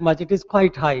not that much, it is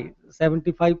quite high,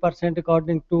 75%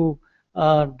 according to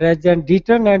Dredge and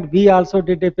Deaton, and we also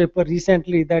did a paper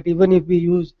recently that even if we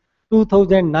use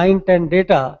 2009-10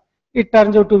 data, it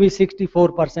turns out to be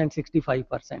 64%,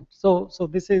 65%. So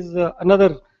this is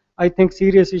another, I think,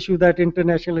 serious issue that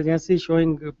international agency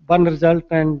showing one result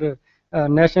and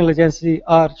national agency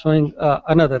are showing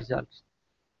another result.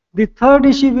 The third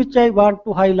issue which I want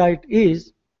to highlight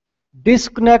is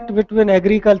disconnect between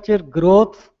agriculture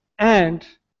growth and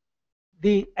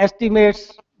the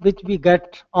estimates which we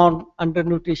get on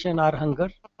undernutrition or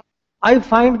hunger. I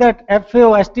find that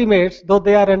FAO estimates, though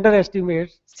they are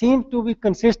underestimates, seem to be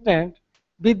consistent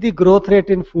with the growth rate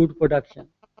in food production.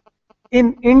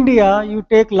 In India, you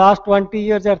take last 20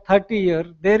 years or 30 years,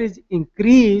 there is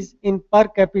increase in per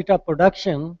capita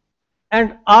production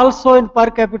and also in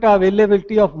per capita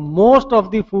availability of most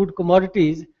of the food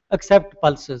commodities except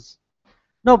pulses.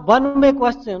 Now, one may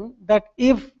question that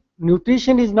if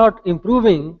nutrition is not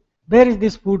improving, where is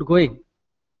this food going?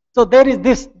 So there is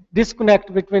this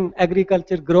disconnect between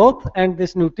agriculture growth and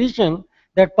this nutrition,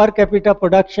 that per capita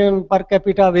production, per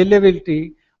capita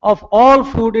availability of all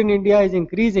food in India is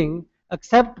increasing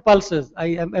except pulses.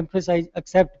 I emphasize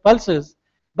except pulses.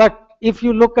 But if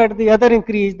you look at the other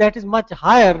increase, that is much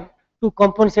higher to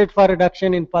compensate for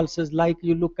reduction in pulses, like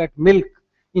you look at milk,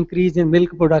 increase in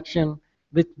milk production,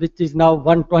 which is now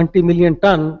 120 million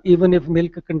ton. Even if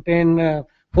milk contain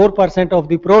 4% of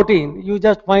the protein, you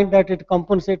just find that it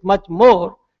compensates much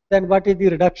more than what is the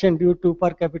reduction due to per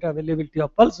capita availability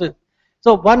of pulses.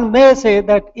 So one may say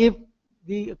that if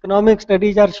the economic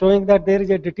studies are showing that there is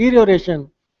a deterioration,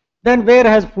 then where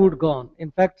has food gone?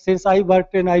 In fact, since I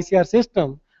worked in ICR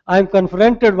system, I am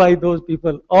confronted by those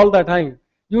people all the time.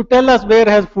 You tell us where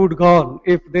has food gone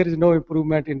if there is no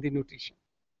improvement in the nutrition.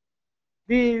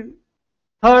 The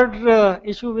third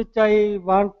issue which I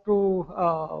want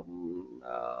to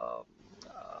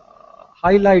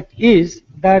highlight is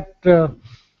that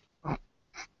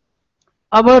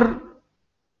our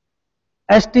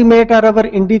estimate or our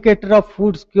indicator of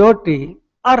food security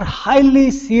are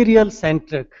highly cereal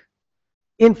centric.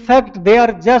 In fact, they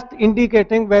are just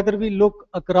indicating, whether we look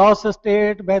across a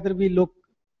state, whether we look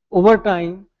over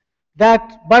time,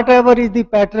 that whatever is the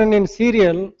pattern in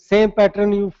cereal, same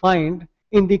pattern you find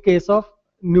in the case of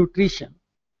nutrition.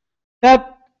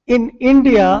 That in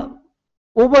India,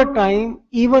 over time,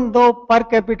 even though per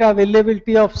capita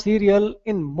availability of cereal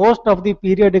in most of the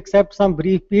period except some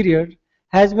brief period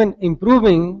has been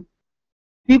improving,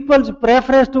 people's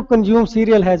preference to consume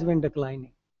cereal has been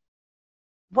declining.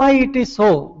 Why it is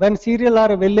so? When cereal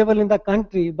are available in the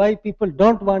country, why people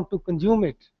don't want to consume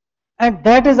it? And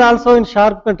that is also in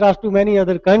sharp contrast to many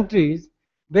other countries,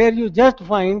 where you just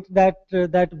find that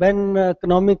when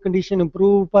economic condition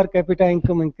improve, per capita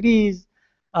income increase,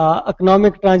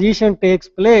 economic transition takes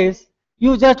place,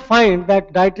 you just find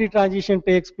that dietary transition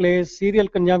takes place, cereal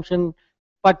consumption,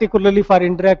 particularly for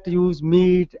indirect use,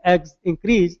 meat, eggs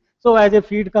increase. So as a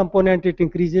feed component, it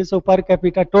increases. So per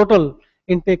capita total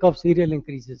intake of cereal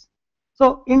increases.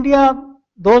 So India,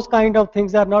 those kind of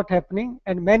things are not happening,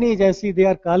 and many agencies, they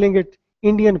are calling it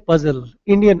Indian puzzle,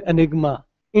 Indian enigma,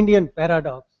 Indian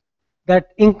paradox, that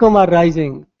income are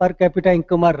rising, per capita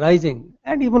income are rising,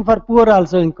 and even for poor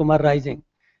also income are rising.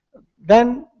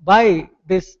 Then why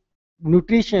this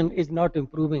nutrition is not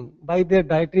improving, why their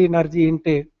dietary energy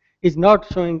intake is not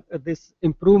showing this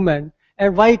improvement,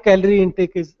 and why calorie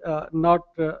intake is not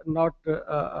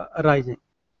rising.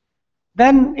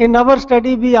 Then in our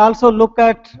study, we also look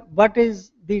at what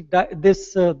is the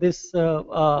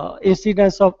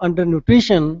incidence of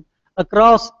undernutrition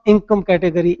across income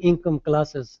category, income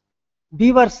classes.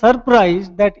 We were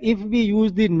surprised that if we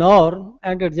use the norm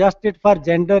and adjust it for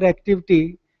gender,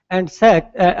 activity, and sex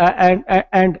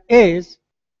and age,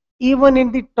 even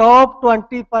in the top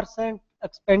 20%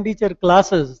 expenditure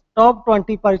classes,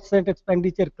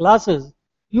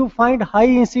 you find high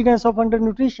incidence of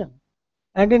undernutrition.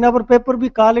 And in our paper, we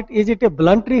call it, is it a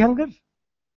voluntary hunger?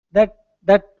 That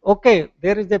okay,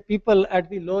 there is a people at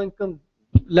the low income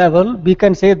level, we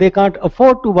can say they can't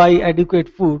afford to buy adequate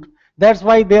food. That's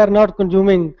why they are not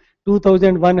consuming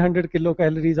 2,100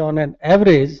 kilocalories on an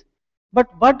average. But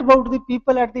what about the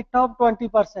people at the top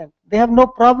 20%? They have no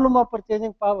problem of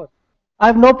purchasing power. I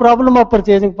have no problem of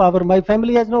purchasing power. My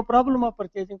family has no problem of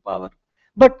purchasing power.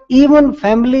 But even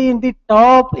family in the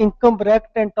top income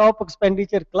bracket and top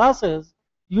expenditure classes,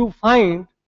 you find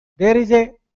there is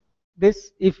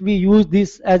this, if we use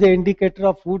this as an indicator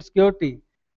of food security,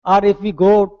 or if we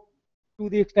go to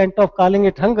the extent of calling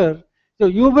it hunger, so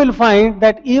you will find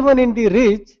that even in the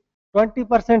rich,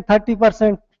 20%,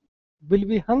 30% will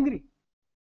be hungry.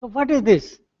 So what is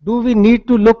this? Do we need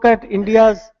to look at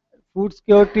India's food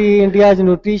security, India's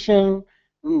nutrition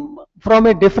from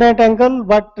a different angle?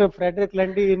 What Frederick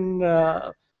Lundy in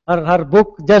her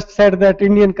book just said, that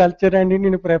Indian culture and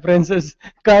Indian preferences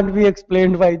can't be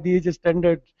explained by these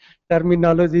standard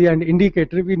terminology and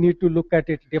indicator. We need to look at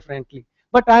it differently.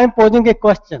 But I am posing a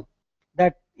question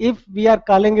that if we are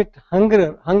calling it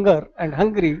hunger and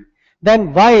hungry,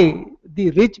 then why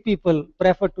the rich people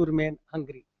prefer to remain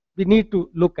hungry? We need to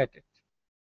look at it.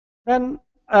 Then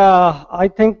I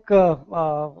think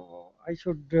I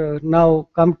should now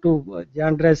come to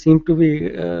Jandre seem to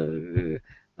be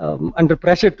under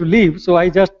pressure to leave. So I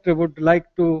just would like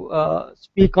to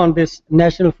speak on this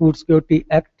National Food Security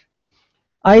Act.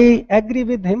 I agree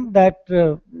with him that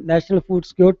National Food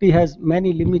Security has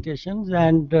many limitations,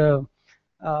 and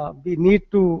we need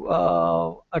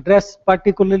to address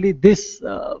particularly this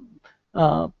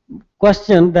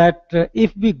question that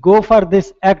if we go for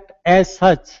this act as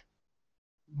such,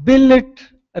 will it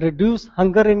reduce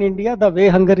hunger in India the way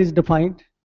hunger is defined?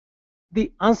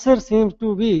 The answer seems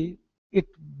to be it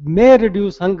may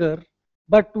reduce hunger,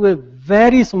 but to a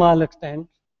very small extent.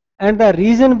 And the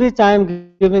reason which I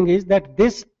am giving is that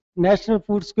this National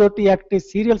Food Security Act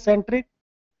is cereal centric.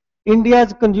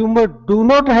 India's consumer do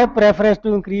not have preference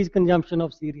to increase consumption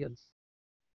of cereals.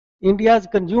 India's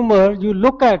consumer, you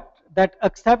look at that,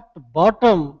 except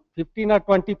bottom 15 or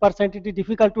 20%, it is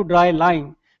difficult to draw a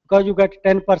line because you get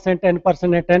 10%, 10%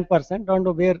 and 10%. Don't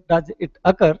know where does it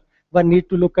occur. One need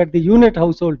to look at the unit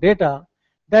household data,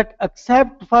 that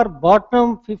except for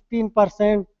bottom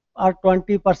 15% or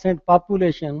 20%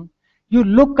 population, you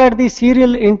look at the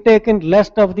cereal intake in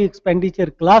rest of the expenditure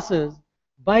classes,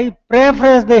 by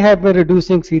preference they have been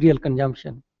reducing cereal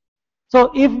consumption.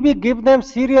 So if we give them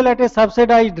cereal at a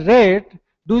subsidized rate,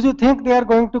 do you think they are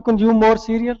going to consume more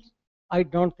cereals? I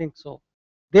don't think so.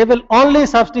 They will only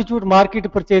substitute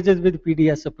market purchases with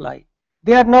PDS supply.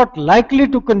 They are not likely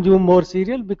to consume more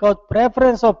cereal because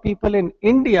preference of people in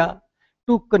India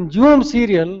to consume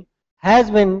cereal has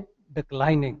been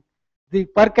declining. The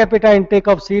per capita intake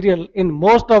of cereal in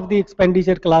most of the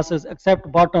expenditure classes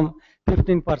except bottom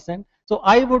 15%. So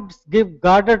I would give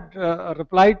guarded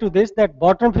reply to this, that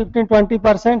bottom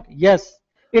 15-20%, yes,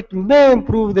 it may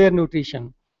improve their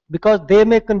nutrition because they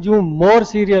may consume more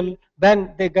cereal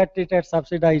when they get it at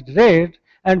subsidized rate,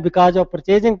 and because of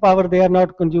purchasing power they are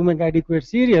not consuming adequate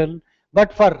cereal.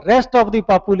 But for rest of the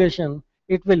population,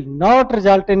 it will not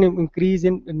result in increase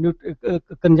in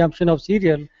consumption of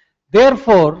cereal.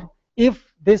 Therefore,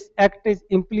 if this act is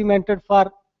implemented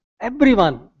for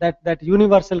everyone, that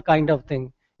universal kind of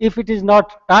thing, if it is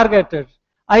not targeted,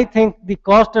 I think the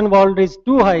cost involved is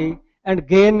too high and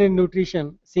gain in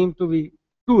nutrition seem to be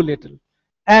too little.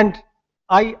 And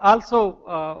I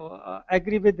also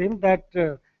agree with him that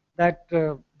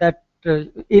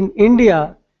in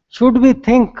India, should we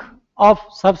think of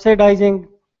subsidizing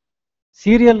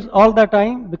cereals all the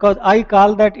time, because I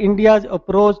call that India's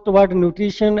approach toward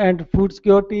nutrition and food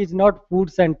security is not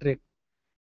food centric.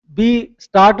 We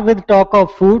start with talk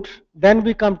of food, then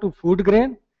we come to food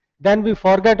grain, then we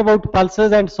forget about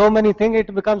pulses and so many things,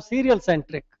 it becomes cereal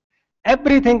centric.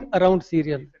 Everything around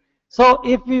cereal. So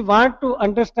if we want to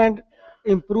understand,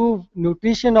 improve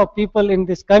nutrition of people in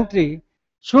this country,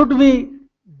 should we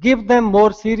give them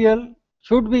more cereal?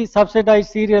 Should we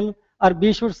subsidize cereal, or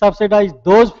we should subsidize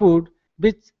those food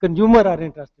which consumer are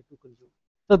interested to consume?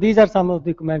 So these are some of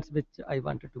the comments which I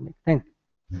wanted to make. Thank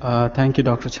you. Thank you,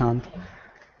 Dr. Chand.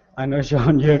 I know,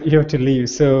 John, you have to leave.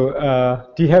 So,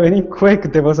 do you have any quick?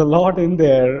 There was a lot in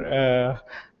there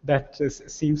that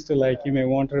seems to like you may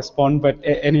want to respond, but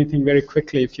anything very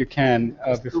quickly if you can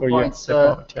before you step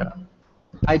out. Yeah.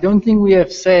 I don't think we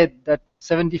have said that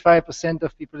 75%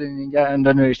 of people in India are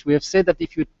undernourished. We have said that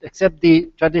if you accept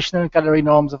the traditional calorie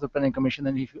norms of the Planning Commission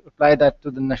and if you apply that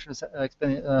to the national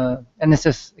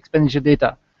NSS expenditure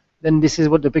data, then this is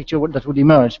what the picture that would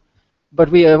emerge. But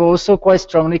we have also quite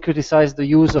strongly criticized the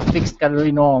use of fixed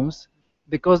calorie norms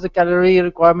because the calorie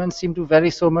requirements seem to vary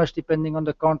so much depending on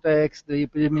the context, the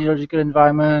epidemiological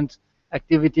environment,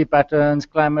 activity patterns,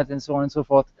 climate, and so on and so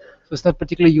forth. So it's not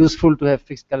particularly useful to have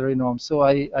fixed calorie norms. So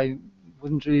I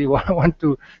wouldn't really want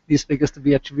these figures to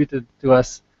be attributed to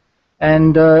us.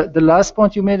 And the last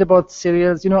point you made about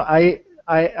cereals, you know, I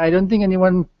don't think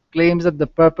anyone claims that the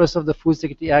purpose of the Food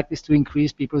Security Act is to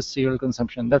increase people's cereal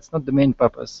consumption. That's not the main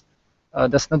purpose.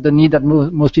 That's not the need that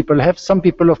most people have. Some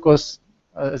people, of course,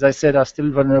 as I said, are still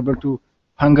vulnerable to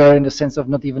hunger in the sense of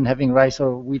not even having rice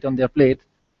or wheat on their plate.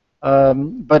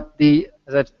 But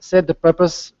as I said, the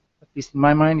purpose, at least in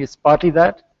my mind, is partly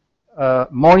that.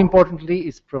 More importantly,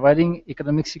 is providing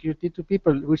economic security to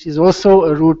people, which is also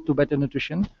a route to better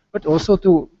nutrition, but also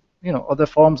to other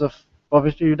forms of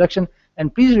poverty reduction.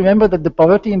 And please remember that the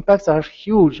poverty impacts are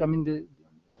huge. I mean,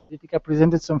 Deepika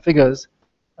presented some figures,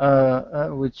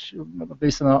 which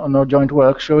based on our joint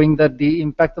work, showing that the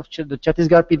impact of the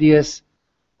Chhattisgarh PDS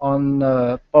on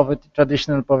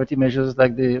traditional poverty measures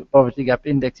like the poverty gap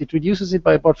index, it reduces it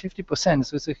by about 50%.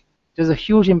 So there's a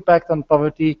huge impact on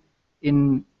poverty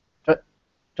in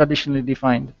traditionally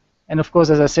defined. And of course,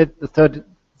 as I said, the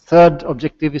third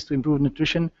objective is to improve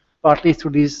nutrition, partly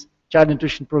through these child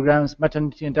nutrition programs,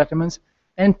 maternity entitlements,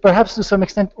 and perhaps to some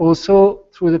extent also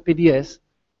through the PDS,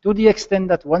 to the extent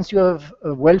that once you have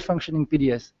a well-functioning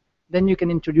PDS, then you can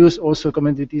introduce also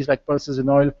commodities like pulses and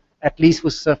oil, at least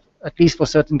for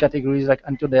certain categories like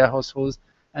Antyodaya households,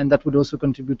 and that would also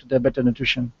contribute to their better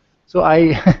nutrition. So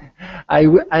I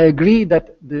agree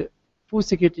that the Food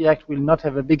Security Act will not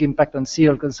have a big impact on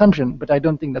cereal consumption, but I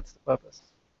don't think that's the purpose.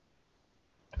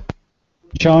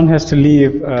 John has to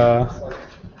leave,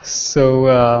 so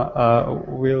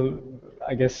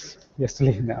I guess he has to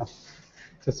leave now.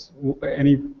 Just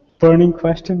any burning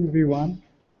questions, everyone?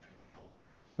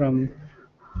 From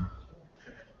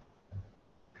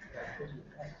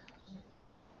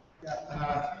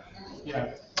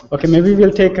okay, maybe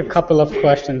we'll take a couple of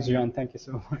questions, John. Thank you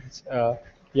so much.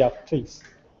 Yeah, please.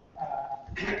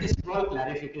 A small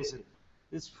clarification.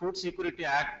 This Food Security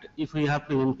Act, if we have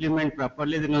to implement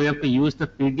properly, then we have to use the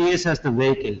PDS as the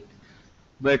vehicle.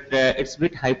 But it's a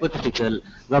bit hypothetical.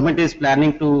 Government is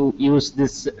planning to use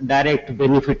this direct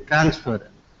benefit transfer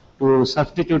to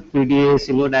substitute PDS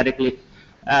directly.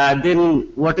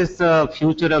 Then what is the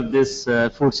future of this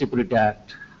Food Security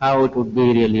Act? How it would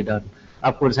be really done?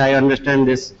 Of course, I understand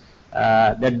this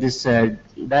that this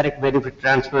direct benefit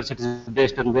transfers, it is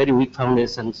based on very weak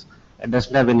foundations. It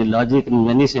doesn't have any logic in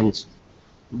many sense.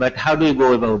 But how do you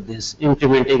go about this,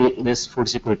 implementing this Food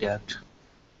Security Act?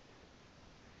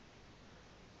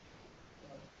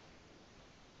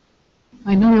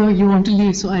 I know you want to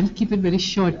leave, so I'll keep it very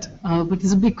short, but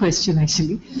it's a big question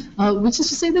actually, which is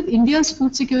to say that India's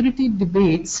food security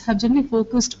debates have generally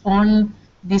focused on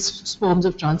these forms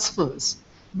of transfers.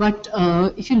 But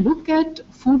if you look at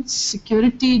food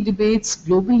security debates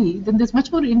globally, then there's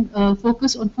much more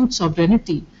focus on food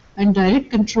sovereignty and direct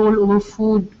control over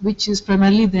food, which is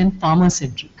primarily then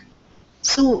farmer-centric.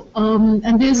 So,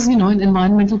 and there's an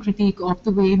environmental critique of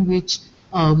the way in which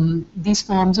these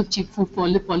forms of cheap food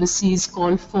policies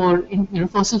call for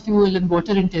fossil fuel and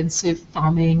water-intensive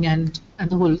farming and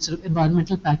the whole sort of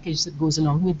environmental package that goes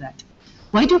along with that.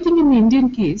 Why do you think in the Indian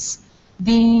case,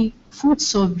 the food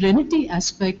sovereignty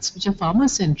aspects, which are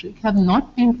farmer-centric, have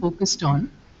not been focused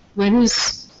on,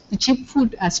 whereas the cheap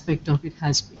food aspect of it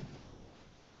has been?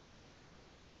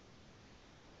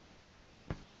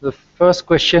 The first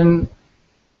question,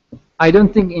 I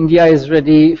don't think India is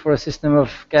ready for a system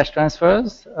of cash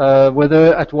transfers.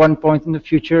 Whether at one point in the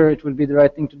future it will be the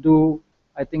right thing to do,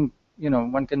 I think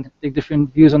one can take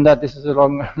different views on that. This is a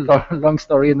long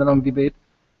story and a long debate.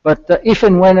 But if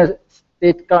and when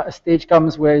a stage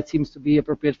comes where it seems to be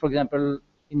appropriate, for example,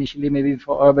 initially maybe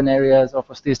for urban areas or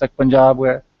for states like Punjab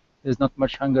where there's not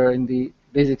much hunger in the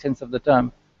basic sense of the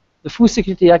term, the Food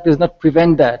Security Act does not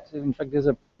prevent that. In fact,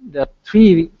 there are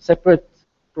 3 separate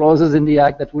clauses in the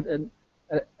Act that would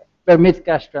permit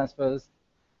cash transfers.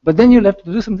 But then you'll have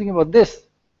to do something about this.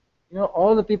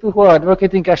 All the people who are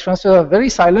advocating cash transfer are very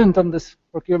silent on this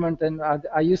procurement. And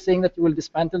are you saying that you will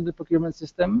dismantle the procurement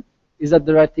system? Is that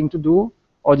the right thing to do?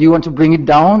 Or do you want to bring it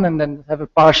down and then have a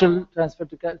partial transfer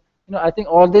to cash? I think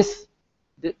all this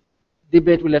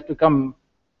debate will have to come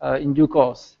in due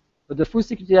course. But the Food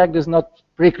Security Act does not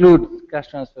preclude cash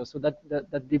transfer. So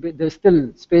that debate, there's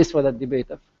still space for that debate.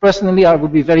 Personally, I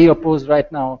would be very opposed right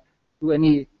now to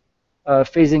any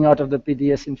phasing out of the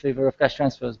PDS in favor of cash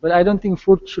transfers. But I don't think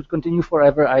food should continue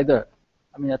forever either.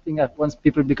 I mean, I think that once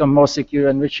people become more secure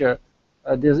and richer,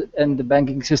 and the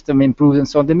banking system improves and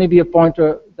so on, there may be a point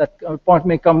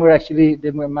may come where actually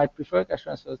they might prefer cash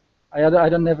transfers. I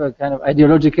don't have a kind of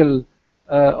ideological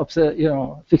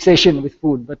fixation with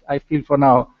food, but I feel for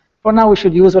now we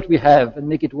should use what we have and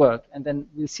make it work, and then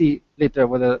we'll see later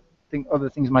whether other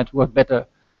things might work better.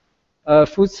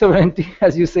 Food sovereignty,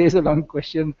 as you say, is a long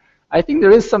question. I think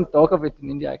there is some talk of it in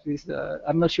India. Actually,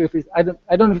 I'm not sure if it's. I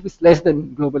don't know if it's less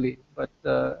than globally, but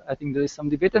I think there is some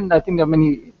debate, and I think there are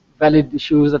many valid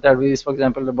issues that are raised. For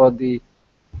example, about the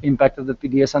impact of the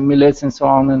PDS on millets and so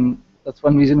on, and that's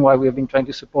one reason why we have been trying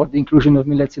to support the inclusion of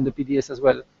millets in the PDS as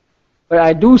well. But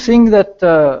I do think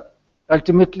that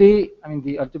ultimately, I mean,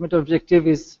 the ultimate objective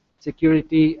is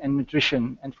security and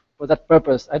nutrition, and for that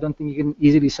purpose, I don't think you can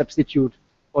easily substitute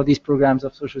all these programs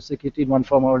of social security in one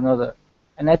form or another.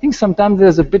 And I think sometimes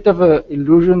there's a bit of an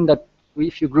illusion that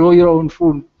if you grow your own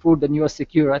food, then you are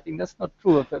secure. I think that's not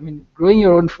true. I mean, growing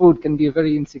your own food can be a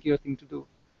very insecure thing to do.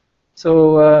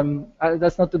 So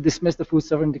that's not to dismiss the food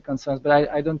sovereignty concerns, but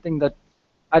I don't think that,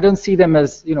 I don't see them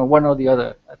as, one or the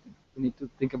other. I think we need to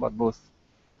think about both.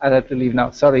 I'll have to leave now.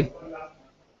 Sorry.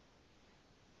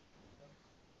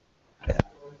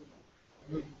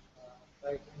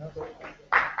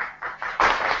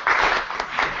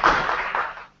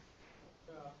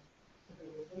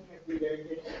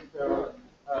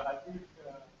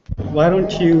 Why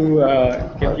don't you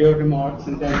get your remarks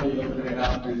and then we'll open it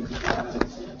up.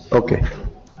 Okay.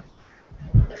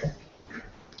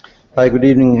 Hi, good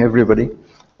evening, everybody.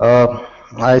 I'm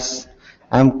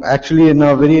actually in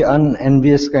a very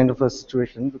unenvious kind of a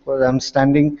situation because I'm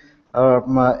standing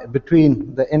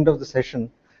between the end of the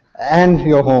session and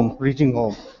your home, reaching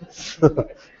home.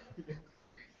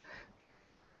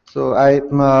 So I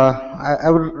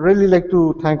would really like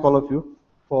to thank all of you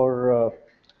for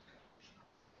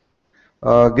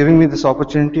giving me this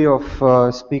opportunity of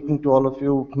speaking to all of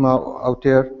you out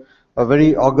here. A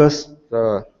very august,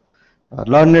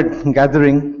 learned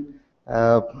gathering,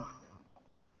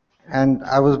 and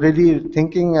I was really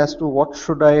thinking as to what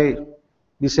should I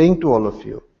be saying to all of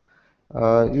you.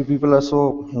 You people are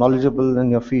so knowledgeable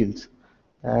in your fields,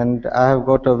 and I have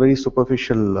got a very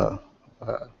superficial,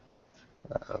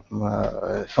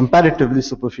 comparatively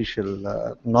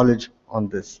superficial knowledge on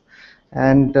this.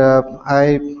 And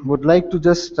I would like to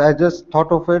I just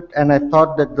thought of it, and I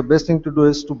thought that the best thing to do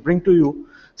is to bring to you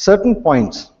certain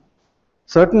points,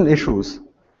 certain issues,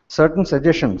 certain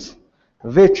suggestions,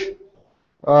 which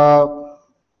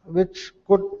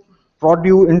could prod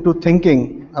you into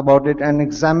thinking about it and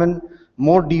examine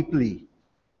more deeply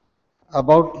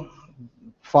about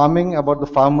farming, about the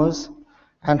farmers,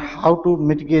 and how to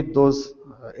mitigate those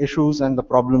issues and the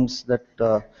problems that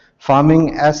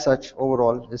farming as such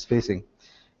overall is facing.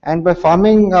 And by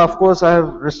farming, of course, I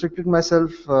have restricted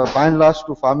myself by and large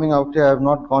to farming out here. I have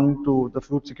not gone into the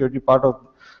food security part of,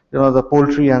 the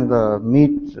poultry and the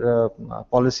meat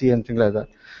policy and things like that.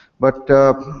 But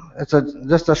it's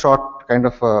just a short kind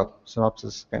of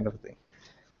synopsis kind of thing.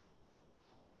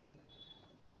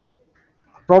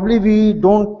 Probably we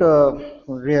don't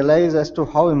realize as to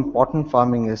how important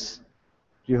farming is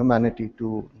to humanity,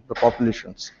 to the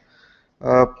populations.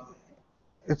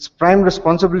 Its prime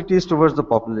responsibility is towards the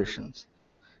populations,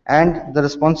 and the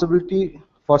responsibility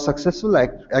for successful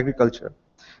agriculture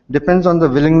depends on the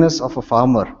willingness of a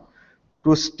farmer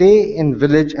to stay in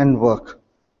village and work.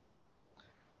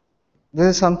 This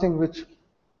is something which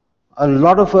a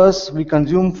lot of us, we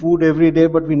consume food every day,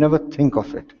 but we never think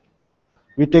of it.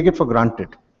 We take it for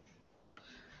granted.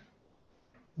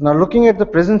 Now, looking at the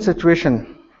present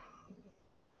situation,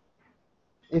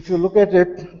 if you look at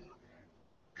it,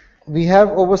 we have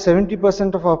over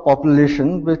 70% of our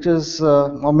population, which is,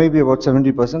 or maybe about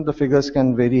 70%, the figures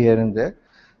can vary here and there,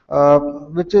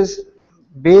 which is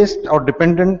based or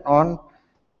dependent on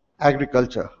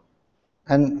agriculture.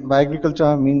 And by agriculture,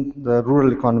 I mean the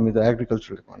rural economy, the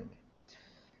agricultural economy.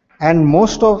 And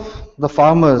most of the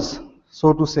farmers,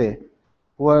 so to say,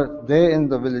 who are there in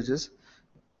the villages,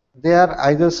 they are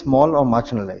either small or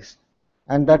marginalized.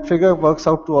 And that figure works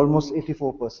out to almost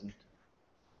 84%.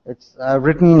 I've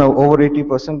written over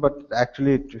 80%, but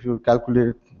actually, if you calculate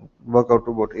it, work out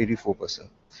to about 84%.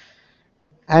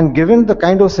 And given the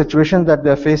kind of situation that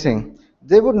they're facing,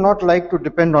 they would not like to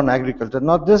depend on agriculture.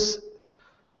 Now, this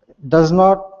does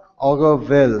not augur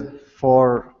well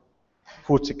for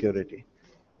food security.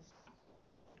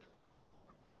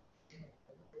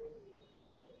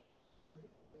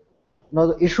 Now,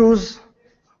 the issues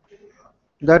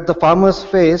that the farmers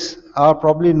face are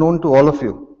probably known to all of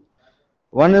you.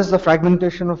 One is the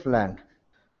fragmentation of land.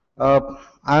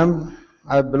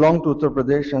 I belong to Uttar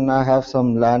Pradesh and I have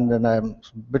some land and I'm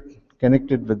a bit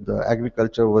connected with the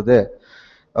agriculture over there.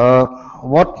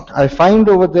 What I find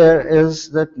over there is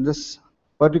that this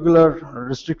particular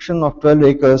restriction of 12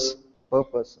 acres per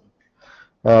person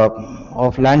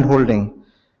of land holding,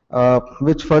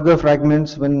 which further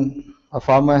fragments when a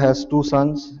farmer has 2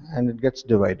 sons and it gets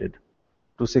divided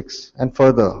to 6 and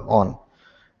further on,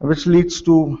 which leads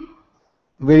to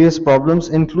various problems,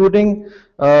 including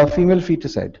female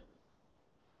feticide.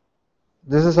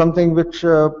 This is something which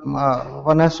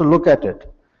one has to look at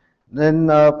it. Then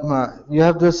you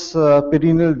have this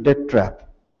perennial debt trap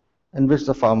in which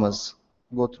the farmers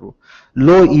go through.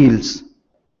 Low yields,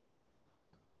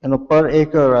 per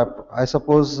acre. I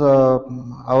suppose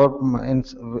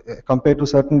compared to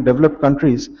certain developed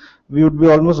countries, we would be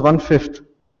almost 1/5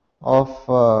 of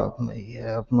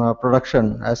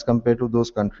production as compared to those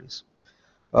countries.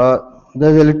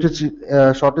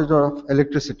 There's shortage of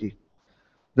electricity.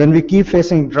 Then we keep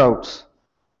facing droughts.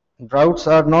 Droughts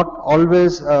are not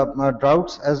always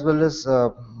droughts as well as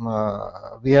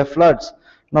we have floods.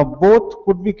 Now both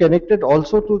could be connected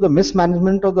also to the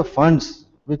mismanagement of the funds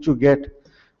which you get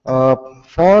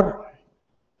for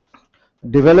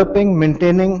developing,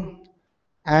 maintaining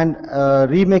and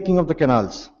remaking of the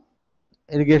canals,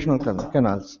 irrigation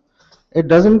canals. It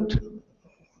doesn't,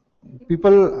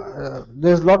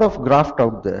 there's a lot of graft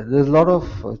out there, there's a lot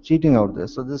of cheating out there,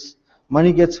 so this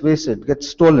money gets wasted, gets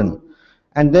stolen.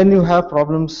 And then you have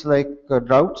problems like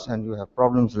droughts and you have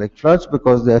problems like floods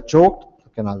because they are choked, the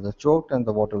canals are choked and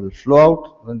the water will flow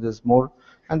out when there's more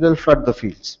and they'll flood the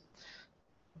fields.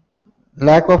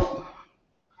 Lack of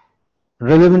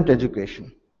relevant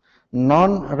education,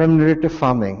 non-remunerative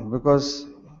farming, because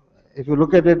if you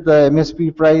look at it, the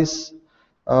MSP price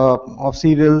of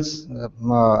cereals,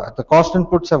 the cost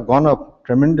inputs have gone up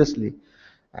tremendously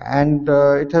and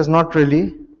it has not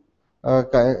really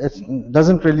it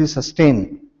doesn't really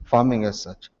sustain farming as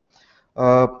such.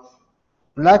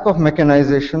 Lack of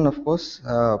mechanization, of course.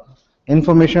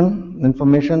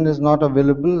 Information is not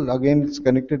available. Again, it's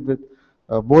connected with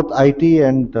both IT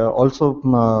and also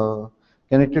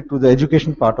connected to the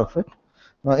education part of it.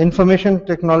 Now, information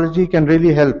technology can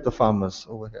really help the farmers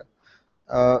over here.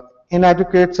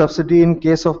 Inadequate subsidy in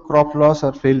case of crop loss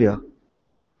or failure.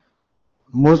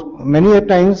 Many a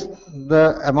times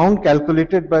the amount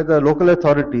calculated by the local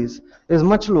authorities is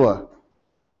much lower,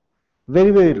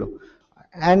 very, very low.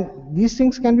 And these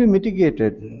things can be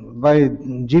mitigated by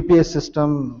GPS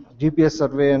system, GPS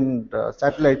survey and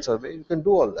satellite survey. You can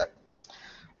do all that.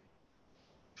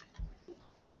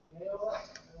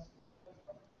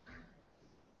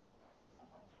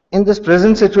 In this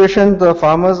present situation, the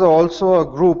farmers are also a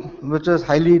group which is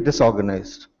highly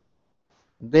disorganized.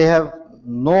 They have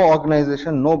no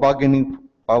organization, no bargaining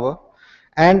power,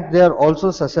 and they are also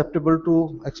susceptible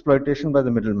to exploitation by the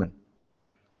middlemen,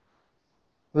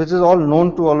 which is all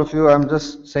known to all of you. I'm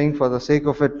just saying for the sake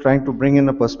of it, trying to bring in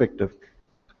a perspective.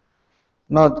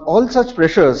 Now, all such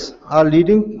pressures are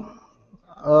leading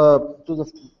to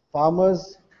the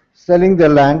farmers selling their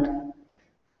land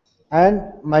and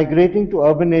migrating to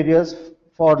urban areas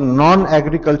for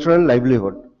non-agricultural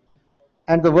livelihood.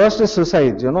 And the worst is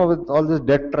suicides, with all these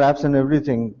debt traps and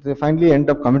everything, they finally end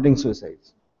up committing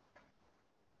suicides.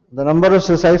 The number of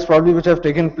suicides probably which have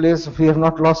taken place, we have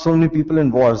not lost so many people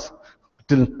in wars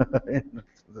till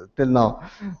now.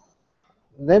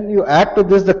 Then you add to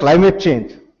this the climate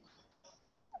change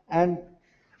and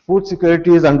food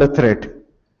security is under threat.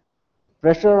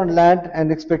 Pressure on land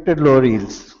and expected lower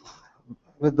yields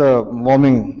with the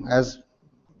warming. As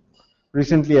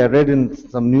recently I read in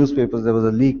some newspapers there was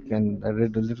a leak and I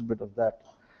read a little bit of that.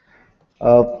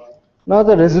 Now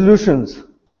the resolutions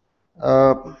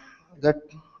that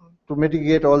to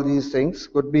mitigate all these things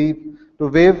could be to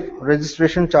waive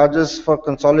registration charges for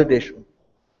consolidation.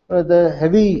 The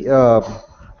heavy, I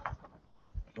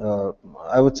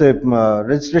would say,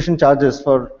 registration charges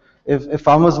for if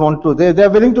farmers want to, they are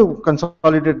willing to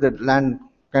consolidate the land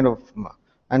kind of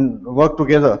and work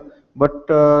together, but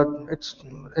it's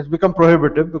become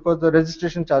prohibitive because the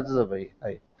registration charges are very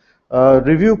high.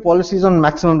 Review policies on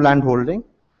maximum land holding,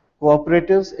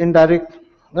 cooperatives, indirect,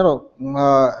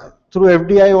 through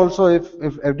FDI also, if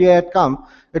FDI had come,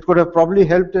 it could have probably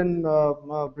helped in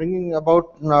bringing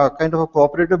about kind of a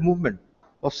cooperative movement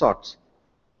of sorts.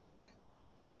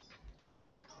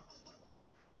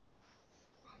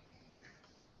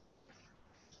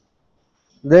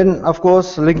 Then, of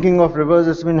course, linking of rivers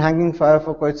has been hanging fire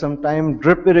for quite some time.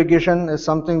 Drip irrigation is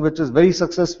something which is very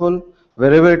successful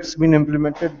wherever it's been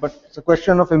implemented, but it's a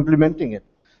question of implementing it.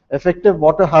 Effective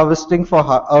water harvesting for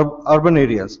urban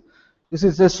areas. You see,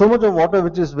 there's so much of water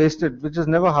which is wasted, which is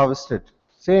never harvested,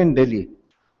 say in Delhi.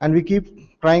 And we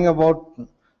keep crying about,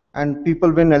 and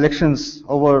people win elections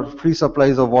over free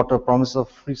supplies of water, promise of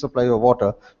free supply of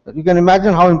water. But you can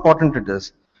imagine how important it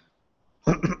is.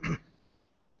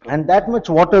 And that much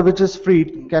water which is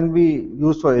free can be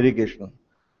used for irrigation.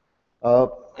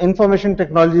 Information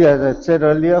technology, as I said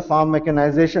earlier, farm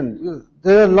mechanization.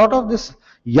 There are a lot of this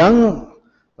young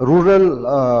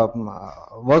rural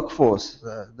workforce,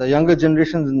 the younger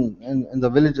generations in the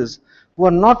villages, who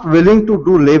are not willing to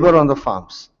do labor on the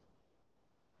farms.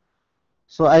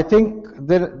 So I think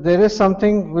there is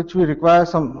something which we require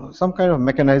some kind of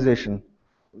mechanization.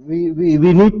 We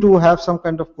need to have some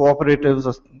kind of cooperatives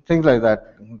or things like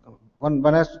that. One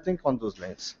has to think on those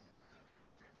lines.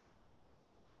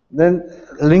 Then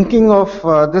linking of,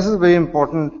 this is a very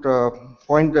important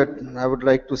point that I would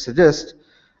like to suggest,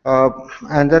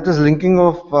 and that is linking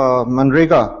of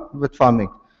Manrega with farming.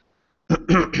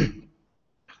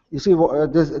 You see,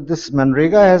 this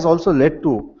Manrega has also led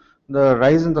to the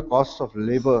rise in the cost of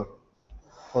labor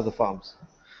for the farms.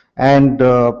 And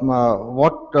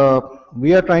what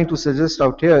we are trying to suggest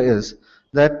out here is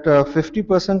that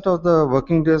 50% of the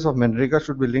working days of Manrega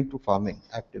should be linked to farming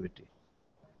activity.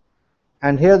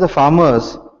 And here the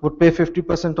farmers would pay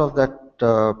 50% of that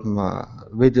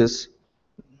wages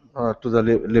to the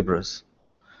laborers.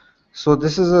 So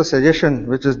this is a suggestion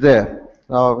which is there.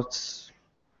 Now it's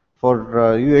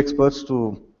for you experts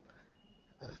to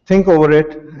think over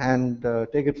it and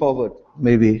take it forward,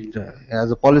 maybe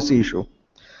as a policy issue.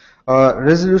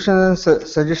 Resolutions and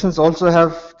suggestions also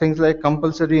have things like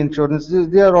compulsory insurance.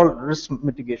 They are all risk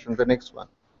mitigation. The next one,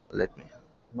 let me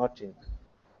not change.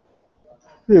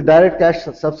 Direct cash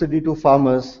subsidy to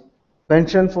farmers,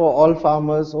 pension for all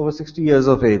farmers over 60 years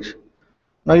of age.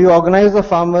 Now you organize the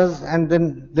farmers and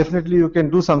then definitely you can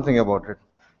do something about it.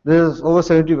 There's over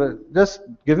 70, just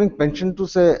giving pension to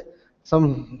say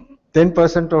some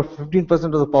 10% or 15%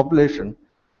 of the population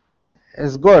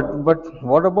is good, but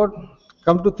what about,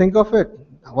 come to think of it,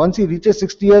 once he reaches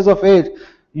 60 years of age,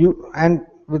 and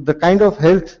with the kind of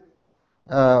health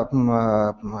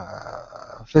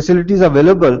facilities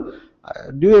available,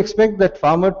 do you expect that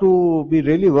farmer to be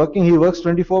really working? He works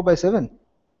 24/7.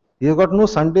 He's got no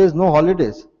Sundays, no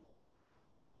holidays.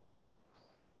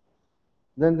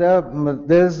 Then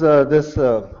there's this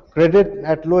credit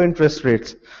at low interest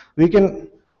rates. We can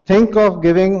think of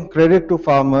giving credit to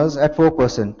farmers at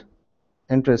 4%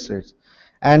 interest rates.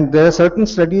 And there are certain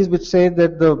studies which say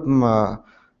that the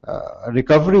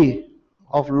recovery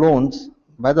of loans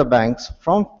by the banks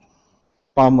from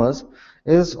farmers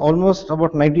is almost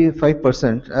about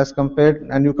 95% as compared,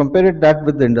 and you compare it that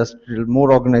with the industrial,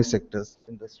 more organized sectors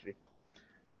industry.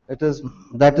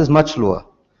 That is much lower.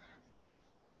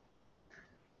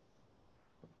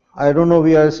 I don't know,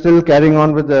 we are still carrying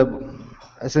on with the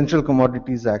Essential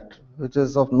Commodities Act, which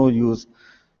is of no use.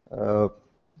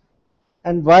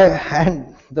 And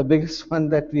the biggest one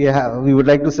that we would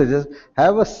like to suggest,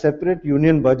 have a separate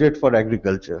union budget for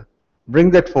agriculture.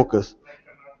 Bring that focus.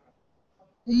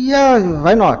 Yeah,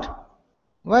 why not?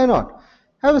 Why not?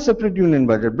 Have a separate union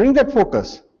budget. Bring that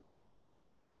focus.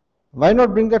 Why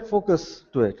not bring that focus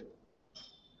to it?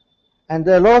 And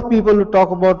there are a lot of people who talk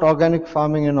about organic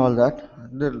farming and all that.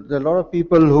 There are a lot of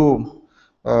people who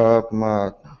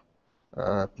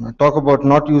talk about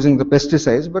not using the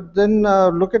pesticides, but then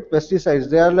look at pesticides.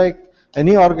 They are like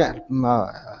any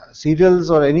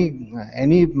cereals or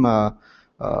any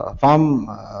farm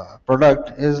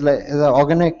product is an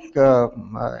organic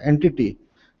entity,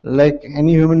 like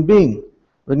any human being.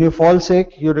 When you fall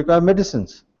sick, you require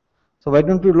medicines. So why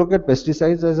don't you look at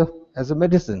pesticides as a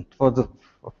medicine for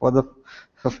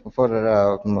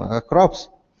crops?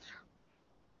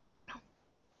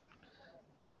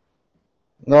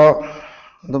 Now,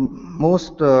 the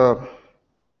most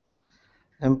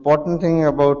important thing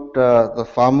about the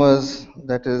farmers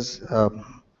that is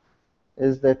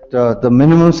that the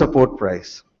minimum support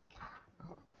price.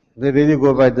 They really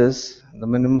go by this, the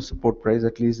minimum support price,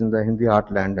 at least in the Hindi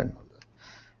heartland.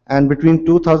 And between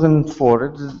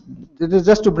 2004, it is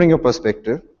just to bring a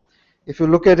perspective. If you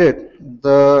look at it,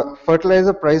 the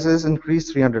fertilizer prices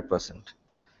increased 300%.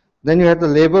 Then you had the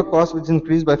labor cost, which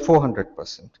increased by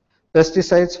 400%.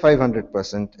 Pesticides,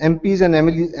 500%. MPs and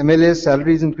MLAs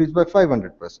salaries increased by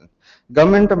 500%.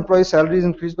 Government employees salaries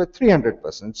increased by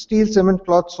 300%. Steel, cement,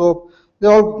 cloth, soap, they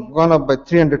all gone up by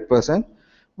 300%.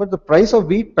 But the price of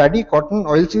wheat, paddy, cotton,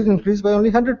 oilseed increased by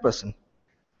only 100%.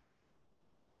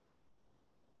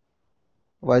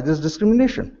 Why this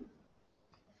discrimination?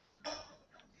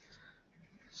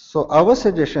 So our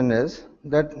suggestion is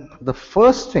that the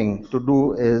first thing to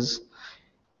do is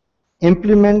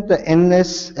implement the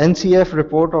NCF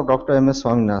report of Dr. M.S.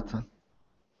 Swaminathan.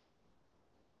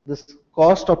 This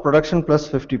cost of production plus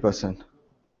 50%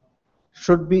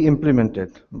 should be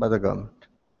implemented by the government.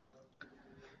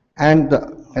 And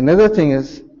another thing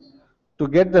is to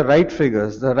get the right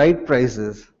figures, the right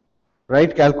prices,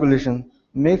 right calculation,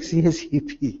 make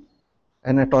CSEP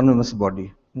an autonomous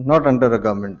body, not under a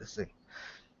government thing.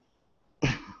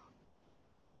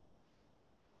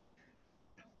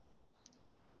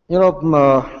 You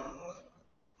know,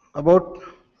 about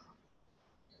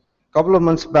a couple of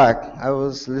months back, I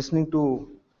was listening to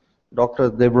Dr.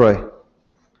 Debroy,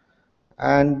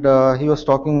 and he was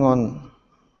talking on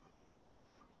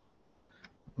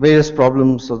various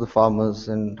problems of the farmers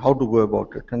and how to go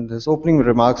about it. And his opening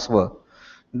remarks were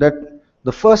that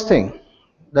the first thing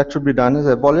that should be done is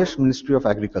abolish Ministry of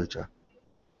Agriculture.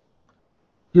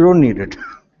 You don't need it.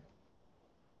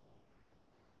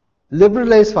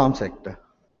 Liberalize farm sector.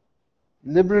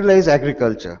 Liberalize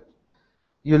agriculture.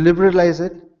 You liberalize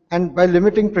it, and by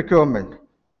limiting procurement,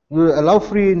 you allow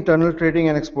free internal trading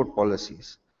and export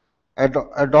policies.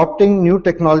 Adopting new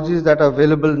technologies that are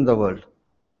available in the world.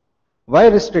 Why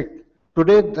restrict?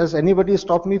 Today, does anybody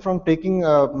stop me from taking,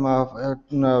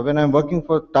 when I'm working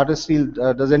for Tata Steel,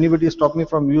 does anybody stop me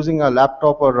from using a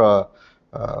laptop or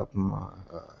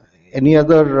any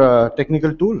other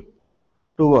technical tool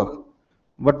to work?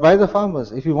 But why the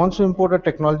farmers? If he wants to import a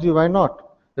technology, why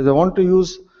not? If they want to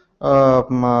use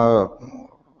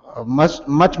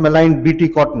much maligned BT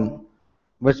cotton,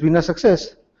 which has been a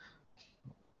success,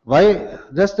 why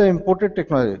just the imported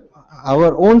technology?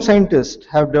 Our own scientists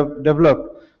have developed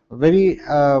very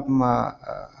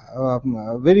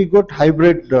very good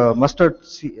hybrid mustard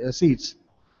seeds,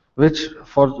 which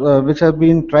have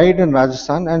been tried in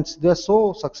Rajasthan, and they are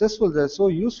so successful, they are so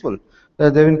useful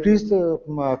that they've increased the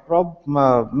crop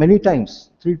many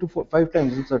times, 3 to 5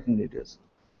 times in certain areas.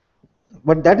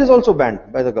 But that is also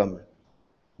banned by the government.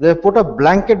 They have put a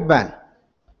blanket ban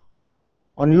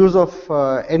on use of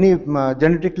any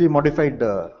genetically modified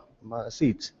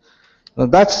seeds. Now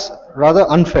that's rather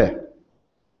unfair.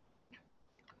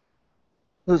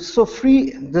 So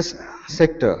free this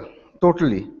sector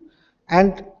totally,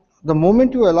 and the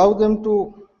moment you allow them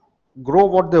to grow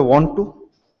what they want to,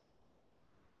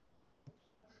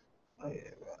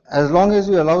 as long as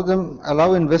you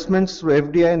allow investments through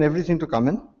FDI and everything to come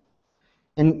in,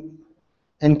 and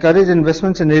encourage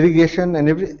investments in irrigation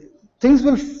and things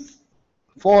will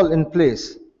fall in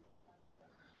place.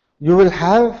 You will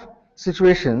have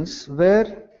situations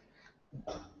where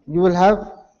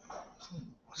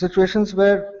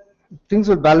things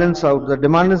will balance out, the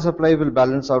demand and supply will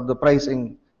balance out, the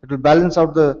pricing, it will balance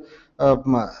out the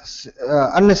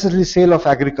unnecessary sale of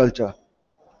agriculture,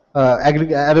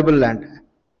 arable land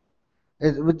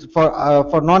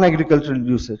for non-agricultural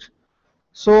usage.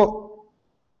 So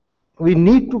we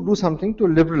need to do something to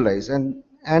liberalize, and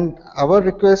our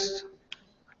request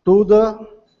to the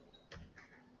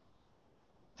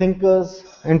thinkers,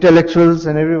 intellectuals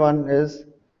and everyone is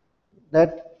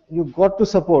that you've got to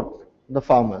support the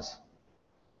farmers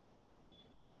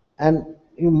and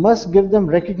you must give them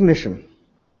recognition.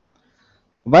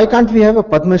 Why can't we have a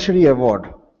Padma Shri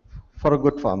award for a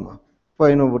good farmer, for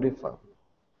innovative farmer?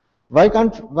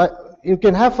 You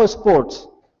can have for sports,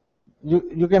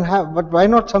 you can have, but why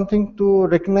not something to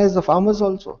recognize the farmers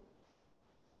also?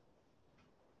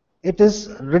 It is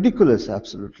ridiculous,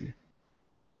 absolutely.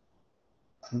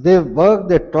 They work,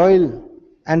 they toil,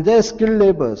 and they are skilled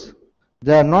laborers.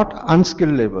 They are not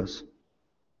unskilled laborers.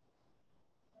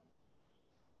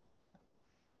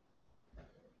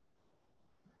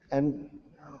 And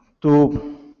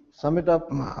to sum it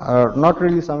up, not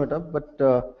really sum it up, but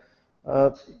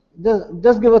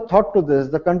just give a thought to this.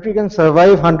 The country can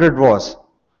survive 100 wars,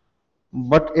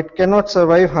 but it cannot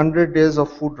survive 100 days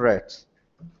of food riots.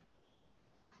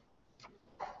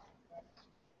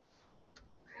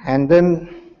 And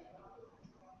then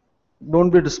don't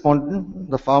be despondent.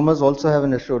 The farmers also have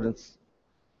an assurance.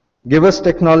 Give us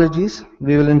technologies,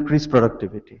 we will increase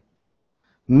productivity.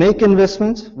 Make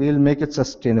investments, we will make it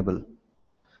sustainable.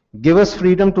 Give us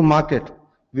freedom to market,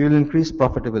 we will increase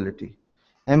profitability.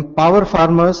 Empower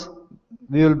farmers,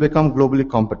 we will become globally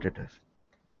competitive.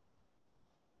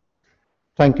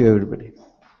 Thank you, everybody.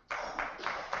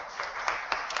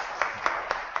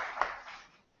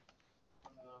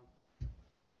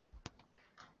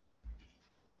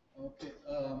 Okay,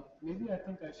 maybe I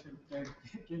think I should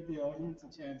give the audience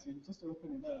a chance. We'll just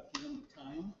open it up, given the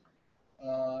time,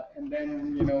 and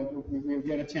then we'll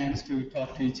get a chance to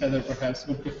talk to each other, perhaps.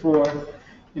 But before,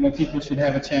 people should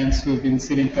have a chance who have been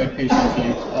sitting quite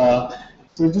patiently.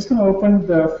 So we're just going to open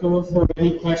the floor for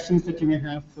any questions that you may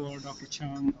have for Dr.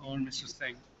 Chand or Mr.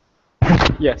 Singh.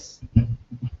 Yes.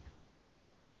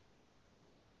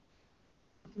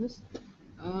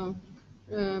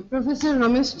 Professor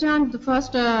Ramesh Chand,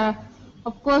 first,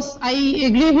 of course, I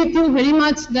agree with you very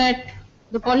much that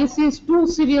the policy is too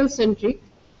cereal-centric.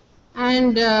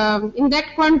 And in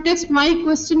that context, my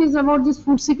question is about this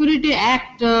Food Security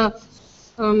Act. Even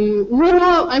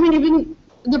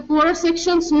the poorer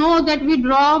sections know that we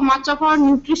draw much of our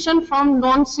nutrition from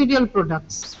non-cereal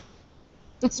products.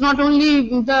 It's not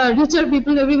only the richer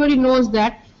people, everybody knows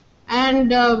that.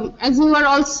 And as you were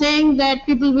all saying that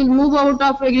people will move out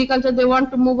of agriculture, they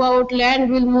want to move out, land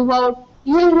will move out,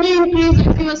 yield may increase,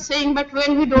 as you were saying, but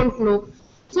when we don't know.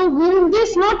 So will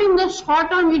this not in the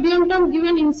short or medium term give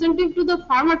an incentive to the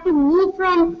farmer to move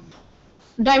from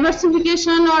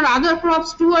diversification or other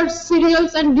crops towards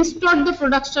cereals and distort the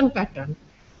production pattern?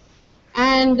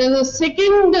 And the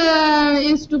second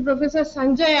is to Professor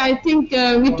Sanjay. I think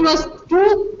it was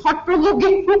too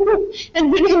thought-provoking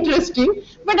and very interesting.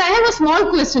 But I have a small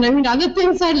question. Other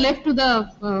things are left to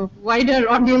the wider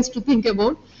audience to think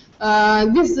about.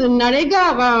 This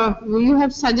NREGA you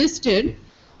have suggested.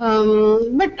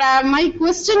 But my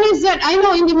question is that I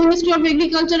know in the Ministry of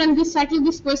Agriculture and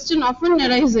this question often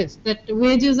arises, that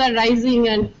wages are rising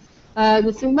and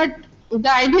this thing. But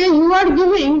the idea you are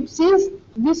giving, since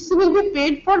this will be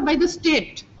paid for by the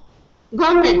state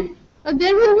government,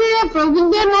 there will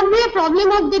there not be a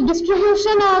problem of the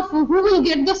distribution of who will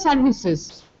get the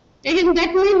services? Again,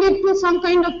 that may lead to some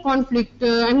kind of conflict.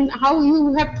 And how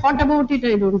you have thought about it,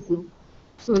 I don't know.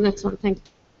 So that's all. Thank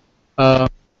you.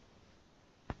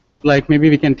 Like maybe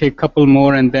we can take a couple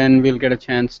more and then we'll get a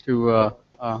chance to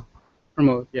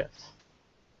promote. Yes.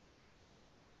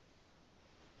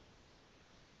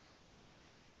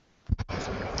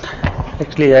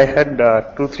 Actually, I had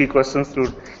 2-3 questions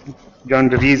to John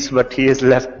Rees, but he has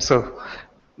left, so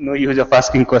no use of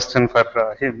asking question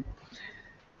for him.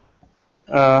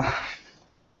 I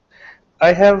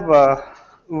have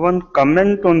one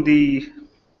comment on the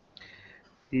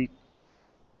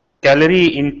calorie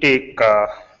intake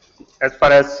as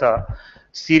far as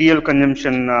cereal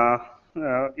consumption.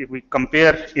 If we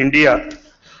compare India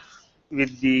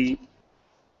with the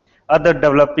other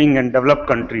developing and developed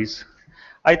countries,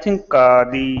 I think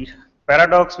the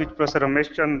paradox which Professor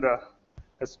Ramesh Chand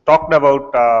has talked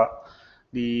about,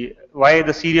 why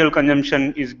the cereal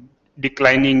consumption is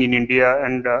declining in India,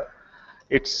 and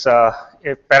it's a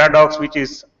paradox which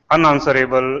is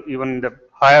unanswerable. Even in the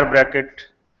higher bracket,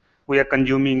 we are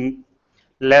consuming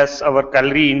less. Our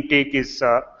calorie intake is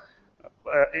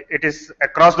it is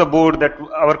across the board that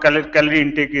our calorie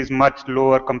intake is much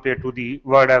lower compared to the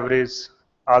world average,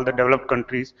 all the developed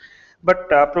countries. But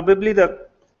probably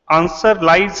the answer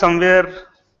lies somewhere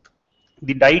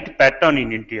the diet pattern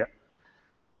in India.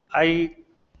 I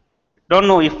don't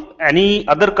know if any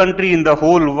other country in the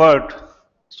whole world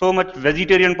so much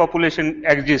vegetarian population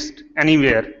exists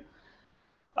anywhere.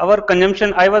 Our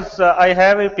consumption, I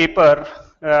have a paper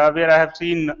where I have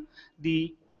seen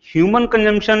the human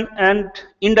consumption and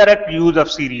indirect use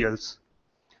of cereals,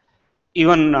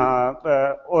 even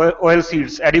oil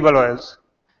seeds, edible oils.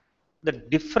 The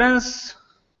difference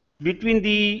between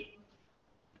the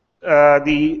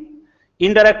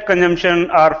indirect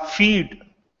consumption or feed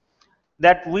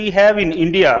that we have in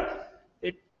India,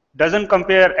 it doesn't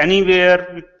compare anywhere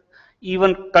with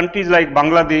even countries like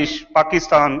Bangladesh,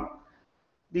 Pakistan.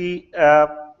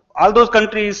 All those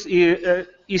countries,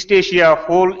 East Asia,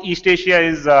 whole East Asia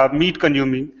is meat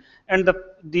consuming, and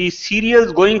the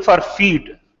cereals going for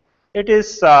feed, it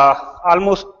is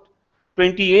almost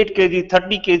 28 kg,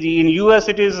 30 kg. In US,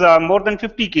 it is more than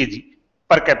 50 kg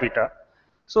per capita.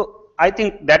 So I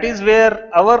think that is where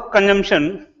our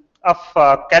consumption of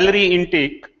calorie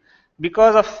intake,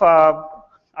 because of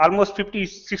almost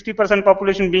 50-60%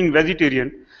 population being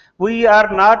vegetarian, we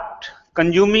are not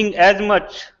consuming as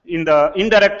much in the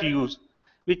indirect use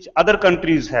which other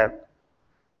countries have.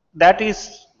 That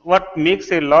is what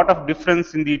makes a lot of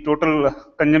difference in the total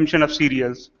consumption of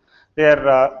cereals. Their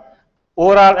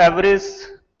overall average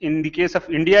in the case of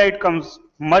India, it comes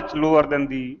much lower than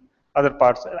the other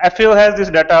parts. FAO has this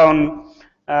data on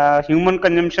human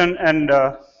consumption and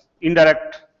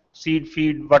indirect seed,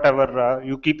 feed, whatever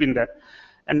you keep in that.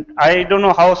 And I don't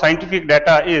know how scientific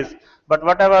data is, but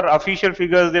whatever official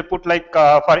figures they put, like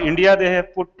for India, they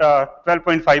have put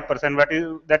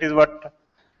 12.5%. That is what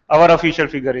our official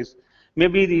figure is.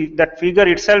 Maybe that figure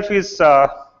itself is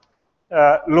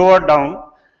lowered down,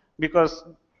 because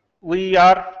we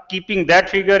are keeping that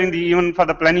figure in the, even for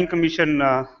the planning commission,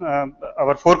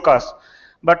 our forecast.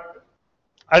 But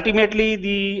ultimately,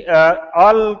 the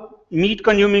all meat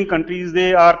consuming countries,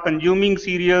 they are consuming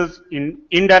cereals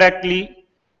indirectly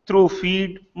through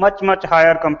feed much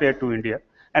higher compared to India,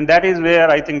 and that is where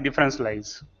I think difference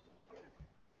lies.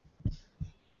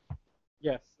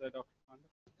 Yes, Dr.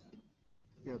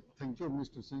 Yeah, thank you,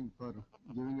 Mr. Singh, for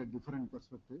giving a different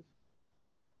perspective.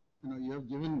 You have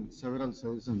given several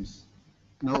suggestions.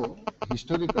 Now,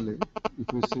 historically,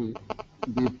 if we see,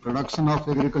 the production of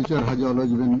agriculture has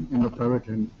always been in the private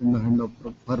hand, in the hand of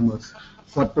farmers,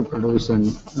 for to produce, and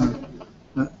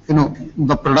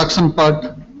the production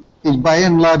part is by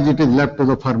and large it is left to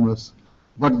the farmers.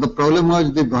 But the problem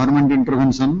was the government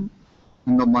intervention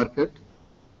in the market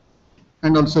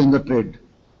and also in the trade.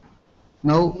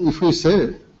 Now, if we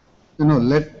say,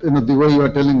 the way you are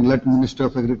telling, let Ministry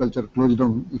of Agriculture close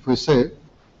down, if we say,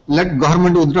 let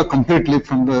government withdraw completely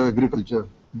from the agriculture,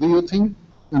 do you think,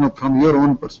 from your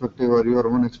own perspective or your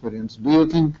own experience, do you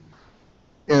think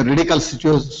a radical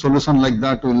solution like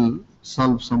that will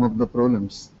solve some of the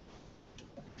problems?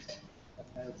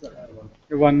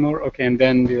 One more, okay, and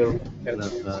then we'll.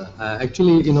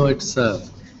 Actually, it's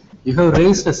you have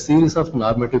raised a series of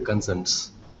normative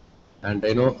concerns, and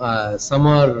some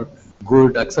are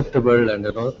good, acceptable, and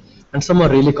some are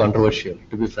really controversial,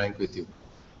 to be frank with you.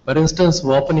 For instance,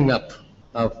 opening up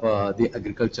of the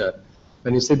agriculture,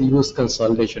 when you say the use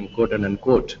consolidation, quote and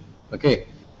unquote, okay,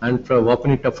 and for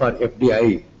opening it up for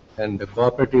FDI and the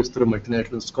cooperatives through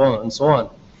multinationals and so on,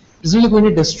 it's really going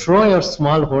to destroy our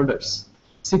small holders.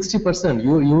 60%,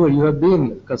 you have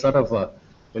been sort of,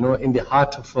 in the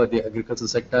heart of the agricultural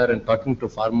sector and talking to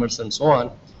farmers and so on.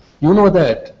 You know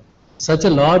that such a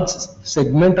large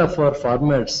segment of our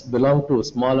farmers belong to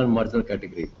small and marginal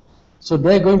category. So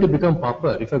they are going to become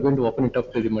pauper if you are going to open it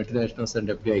up to the multinationals and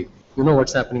FDI. You know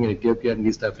what's happening in Ethiopia and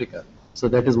East Africa. So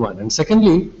that is one. And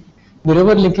secondly, the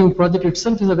river linking project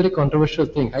itself is a very controversial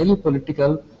thing, highly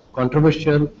political,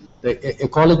 controversial. The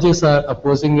ecologists are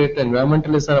opposing it,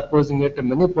 environmentalists are opposing it, and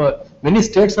many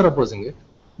states are opposing it.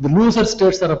 The loser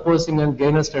states are opposing and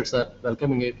gainer states are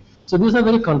welcoming it. So these are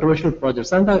very controversial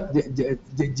projects. And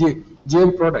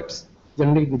GM products,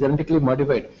 genetically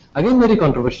modified, again very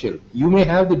controversial. You may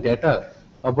have the data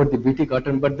about the BT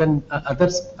cotton, but then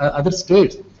other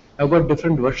states have got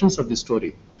different versions of the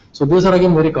story. So those are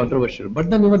again very controversial. But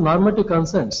then even normative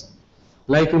concerns,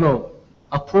 like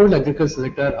uphold agriculture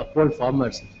sector, uphold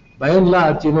farmers. By and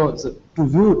large,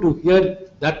 to hear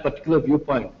that particular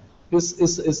viewpoint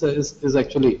is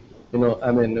actually,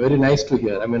 very nice to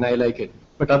hear. I mean, I like it.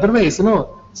 But otherwise, some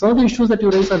of the issues that you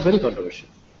raise are very controversial.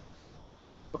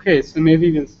 Okay, so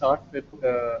maybe we'll start with you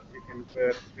can give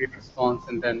a brief response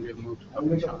and then we'll move to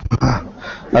Dr. Shah.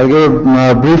 I'll give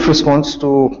a brief response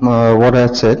to what I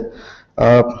had said.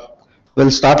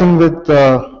 Well, starting with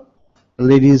the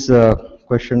lady's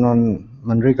question on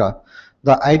Manrega,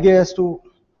 the idea as to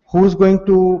who's going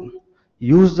to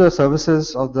use the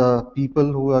services of the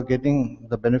people who are getting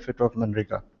the benefit of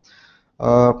Manrega.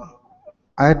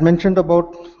 I had mentioned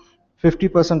about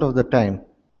 50% of the time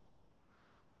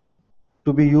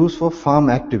to be used for farm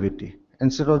activity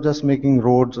instead of just making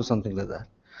roads or something like that.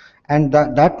 And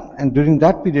during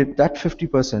that period, that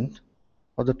 50%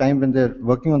 of the time when they're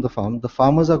working on the farm, the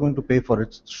farmers are going to pay for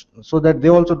it so that they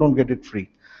also don't get it free.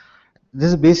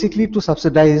 This is basically to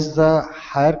subsidize the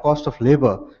higher cost of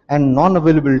labor and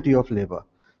non-availability of labor.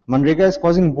 Manrega is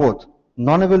causing both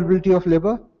non-availability of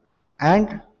labor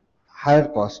and higher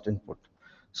cost input.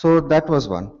 So that was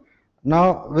one.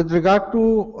 Now, with regard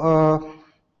to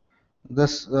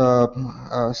this,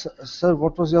 sir,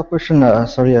 what was your question?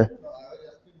 Sorry.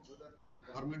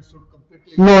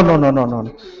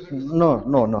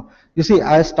 No. You see,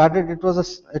 I started. It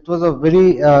was a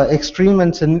very extreme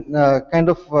and kind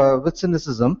of with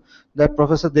cynicism that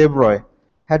Professor Devroy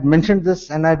had mentioned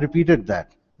this, and I repeated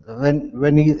that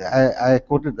I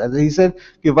quoted that, he said,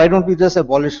 "Okay, why don't we just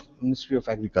abolish Ministry of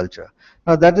Agriculture?"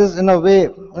 Now that is in a way,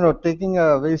 taking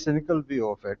a very cynical view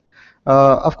of it.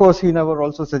 Of course, he never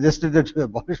also suggested that we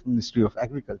abolish Ministry of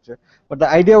Agriculture, but the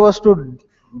idea was to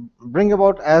bring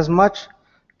about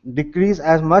decrease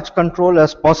as much control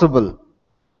as possible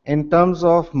in terms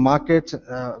of markets,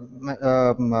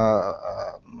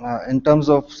 in terms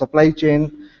of supply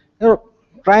chain,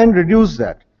 try and reduce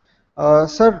that.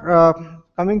 Sir,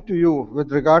 coming to you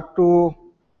with regard to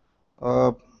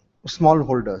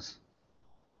smallholders,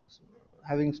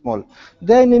 having small,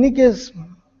 they are in any case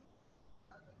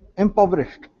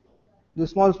impoverished, the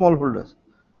smallholders.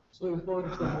 So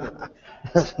impoverished.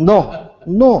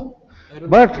 No,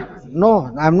 but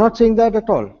no, I'm not saying that at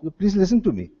all. Please listen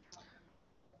to me.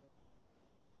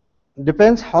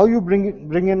 Depends how you bring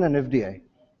in an FDI.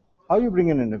 How you bring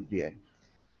in an FDI.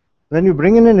 When you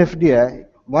bring in an FDI,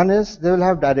 one is they will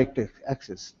have direct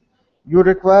access. You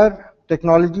require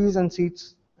technologies and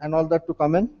seats and all that to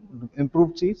come in,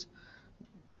 improved seats.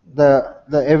 The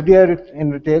FDI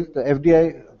in retail, the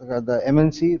FDI, the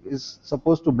MNC is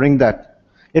supposed to bring that.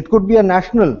 It could be a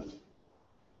national,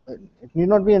 it need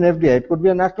not be an FDI, it could be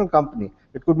a national company,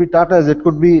 it could be Tata's, it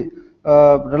could be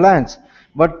Reliance.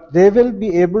 But they will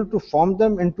be able to form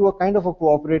them into a kind of a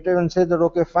cooperative and say that,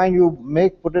 okay, fine, you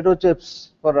make potato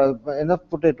chips for enough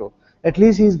potato. At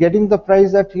least he's getting the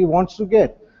price that he wants to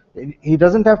get. He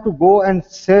doesn't have to go and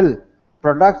sell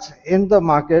products in the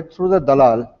market through the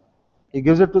dalal. He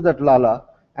gives it to that lala,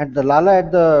 and the lala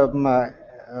at the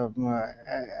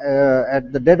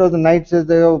dead of the night says,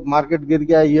 "The market gir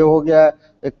gaya, ye ho gaya,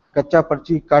 ek kacha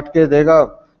parchi kaat ke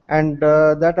dega," and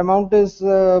that amount is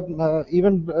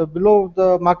even below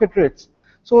the market rates.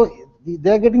 So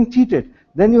they are getting cheated.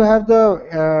 Then you have they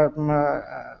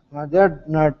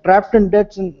are trapped in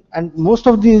debts, and most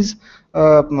of these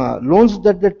loans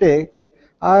that they take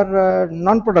are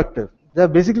non-productive. They are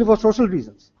basically for social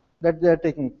reasons that they are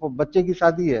taking. For bacche ki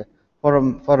shaadi hai, for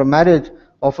a marriage,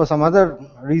 or for some other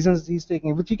reasons he's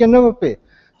taking, which he can never pay.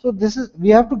 So we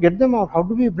have to get them out. How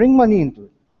do we bring money into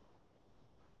it?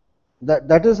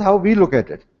 That is how we look at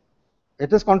it.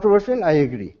 It is controversial, I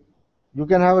agree. You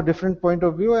can have a different point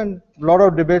of view, and a lot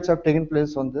of debates have taken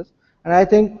place on this. And I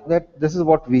think that this is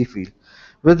what we feel.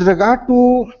 With regard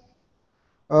to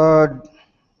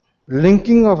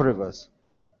linking of rivers,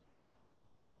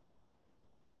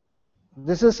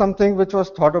 this is something which was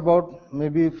thought about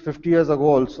maybe 50 years ago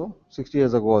also, 60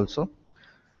 years ago also.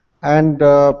 And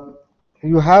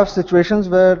you have situations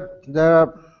where there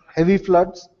are heavy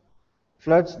floods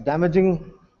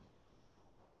damaging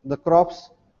the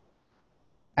crops,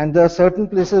 and there are certain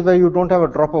places where you don't have a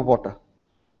drop of water,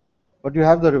 but you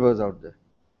have the rivers out there.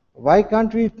 Why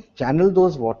can't we channel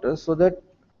those waters so that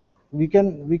we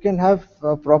can have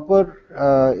proper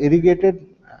irrigated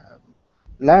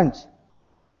lands?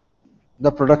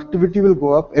 The productivity will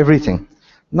go up, everything.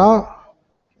 Now,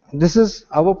 this is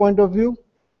our point of view.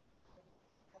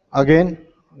 Again,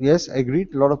 yes, I agree.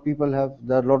 A lot of people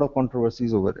there are a lot of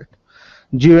controversies over it.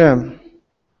 GM,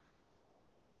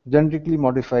 genetically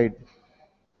modified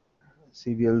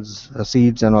cereals,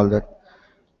 seeds and all that.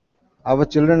 Our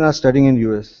children are studying in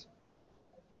US.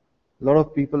 A lot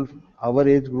of people, our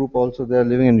age group also, they are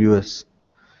living in US.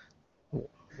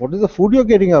 What is the food you're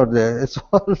getting out there? It's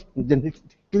all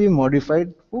genetically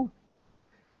modified food.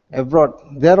 Abroad,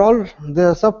 they are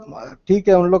सब ठीक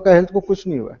है, उन लोग का health को कुछ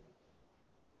नहीं हुआ.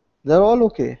 They are all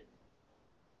okay.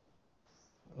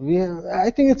 I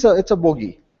think it's a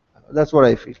bogey. That's what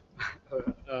I feel.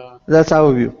 That's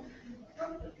our view.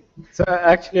 So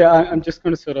actually, I'm just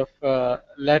going to sort of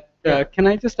can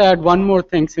I just add one more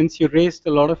thing, since you raised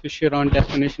a lot of issue around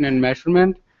definition and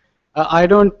measurement. I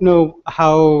don't know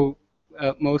how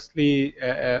mostly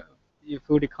you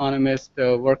food economists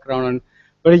work around,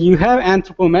 but you have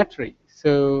anthropometry.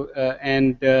 So,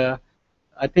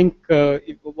 I think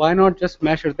why not just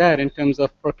measure that in terms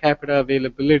of per capita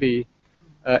availability?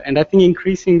 And I think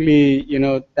increasingly,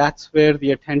 that's where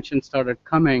the attention started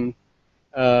coming.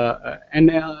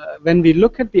 When we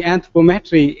look at the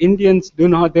anthropometry, Indians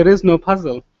there is no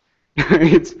puzzle.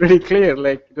 It's pretty clear,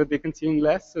 like they consume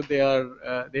less, so they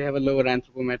have a lower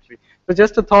anthropometry. So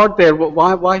just a thought there,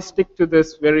 why stick to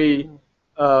this very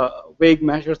vague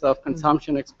measures of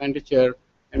consumption, expenditure,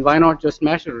 and why not just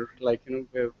measure, like,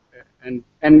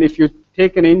 and if you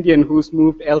take an Indian who's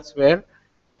moved elsewhere,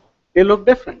 they look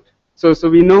different. So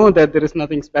we know that there is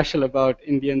nothing special about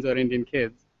Indians or Indian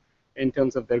kids in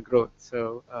terms of their growth.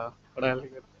 So, but I'll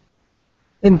leave it.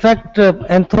 In fact,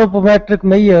 anthropometric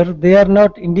measure, they are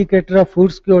not indicator of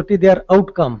food security, they are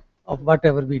outcome of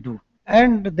whatever we do.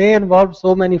 And they involve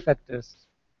so many factors.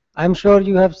 I'm sure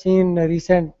you have seen a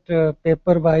recent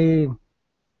paper by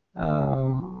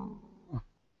um,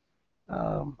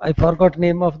 I forgot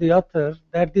name of the author,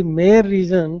 that the main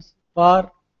reasons for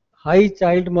high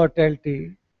child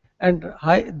mortality and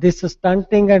this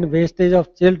stunting and wastage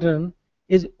of children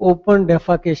is open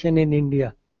defecation in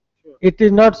India. It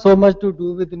is not so much to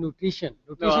do with nutrition.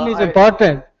 Nutrition is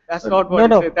important. That's not what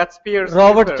no, you say. That's Spears'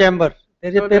 Robert paper. Chamber.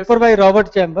 There is So a paper by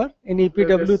Robert Chamber in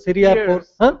EPW 3 or 4.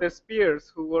 Huh? The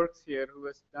Spears, who works here, who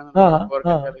has done a lot of work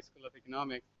at Delhi School of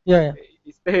Economics, Yeah.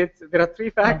 he states there are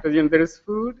three factors. You know, there is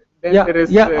food, then Yeah, there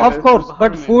is of course,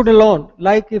 but food alone,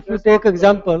 like if you take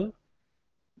example,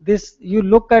 this you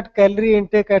look at calorie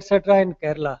intake etc. in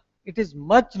Kerala, it is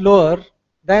much lower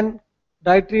than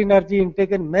dietary energy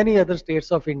intake in many other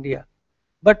states of India.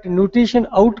 But nutrition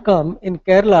outcome in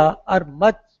Kerala are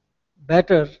much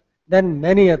better than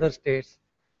many other states.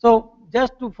 So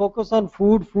just to focus on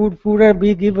food, and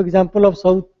we give example of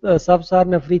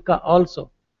Sub-Saharan Africa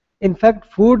also. In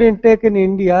fact, food intake in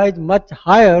India is much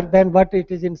higher than what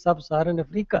it is in Sub-Saharan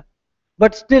Africa.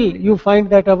 But still, you find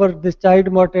that this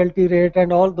child mortality rate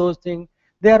and all those things,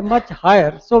 they are much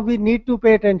higher. So we need to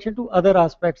pay attention to other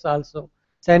aspects also.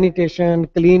 Sanitation,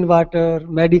 clean water,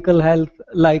 medical health,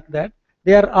 like that.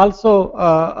 They are also,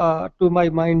 to my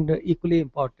mind, equally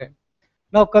important.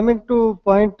 Now coming to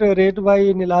point raised by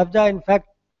Nilabja, in fact,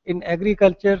 in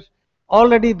agriculture,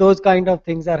 already those kind of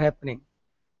things are happening.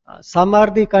 Some are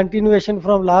the continuation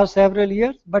from last several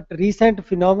years, but recent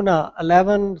phenomena,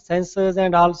 11 census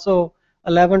and also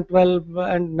 11, 12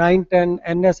 and 9, 10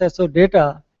 NSSO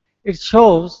data, it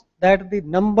shows that the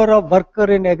number of workers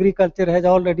in agriculture has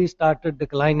already started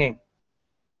declining.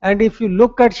 And if you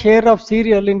look at share of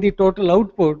cereal in the total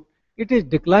output, it is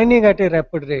declining at a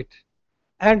rapid rate.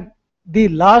 And the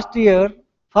last year,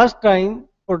 first time,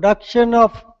 production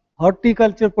of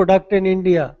horticulture product in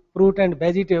India, fruit and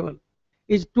vegetable,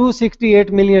 is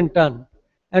 268 million ton,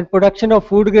 and production of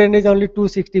food grain is only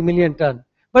 260 million ton.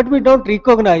 But we don't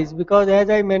recognize, because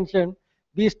as I mentioned,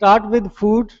 we start with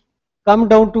food, come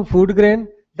down to food grain,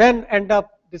 then end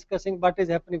up discussing what is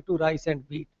happening to rice and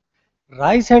wheat.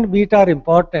 Rice and wheat are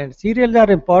important, cereals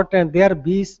are important, they are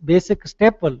basic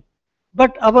staple.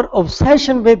 But our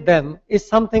obsession with them is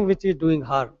something which is doing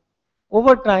harm.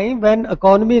 Over time, when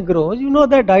economy grows, you know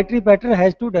that dietary pattern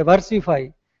has to diversify.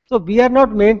 So we are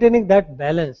not maintaining that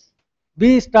balance.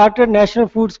 We started National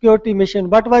Food Security Mission.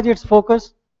 What was its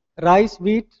focus? Rice,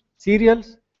 wheat,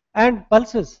 cereals and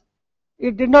pulses.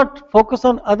 It did not focus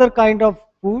on other kind of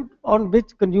food on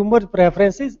which consumer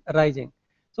preference is rising.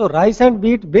 So rice and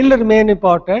wheat will remain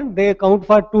important. They account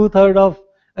for 2/3 of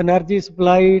energy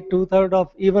supply, 2/3 of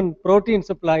even protein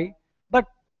supply. But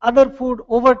other food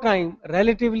over time,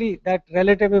 relatively, that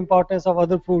relative importance of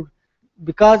other food,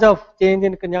 because of change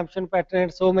in consumption pattern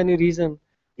and so many reasons,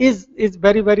 is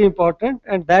very, very important.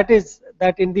 And that is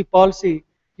that in the policy,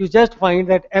 you just find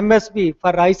that MSP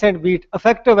for rice and wheat,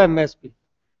 effective MSP.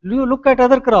 You look at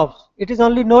other crops, it is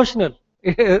only notional.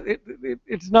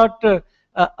 It's not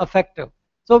effective.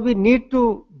 So we need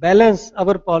to balance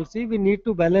our policy, we need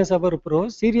to balance our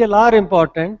approach. Cereal are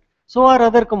important, so are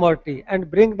other commodity, and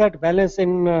bring that balance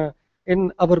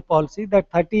in our policy. That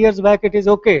 30 years back it is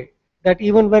okay, that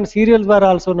even when cereals were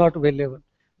also not available.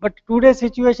 But today's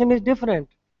situation is different.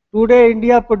 Today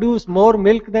India produce more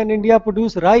milk than India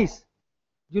produce rice.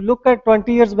 You look at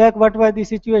 20 years back, what was the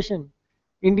situation?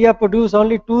 India produced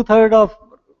only 2/3 of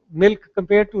milk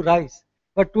compared to rice.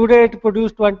 But today it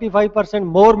produced 25%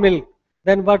 more milk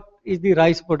than what is the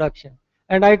rice production.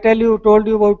 And I told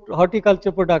you about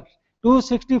horticulture products,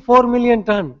 264 million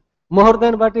ton, more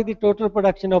than what is the total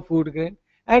production of food grain.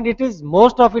 And it is,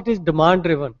 most of it is demand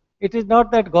driven. It is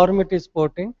not that government is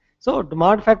supporting. So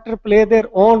demand factor play their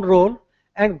own role,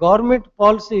 and government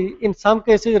policy, in some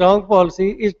cases wrong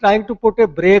policy, is trying to put a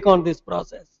brake on this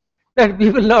process. That we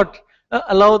will not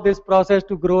allow this process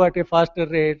to grow at a faster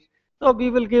rate. So we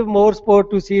will give more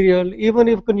support to cereal. Even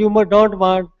if consumer don't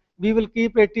want, we will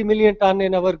keep 80 million ton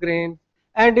in our grain.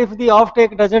 And if the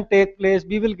offtake doesn't take place,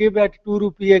 we will give at 2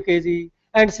 rupee a kg,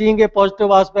 and seeing a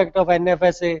positive aspect of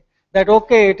NFSA, that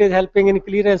okay, it is helping in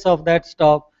clearance of that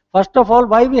stock. First of all,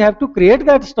 why we have to create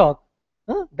that stock?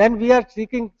 Then we are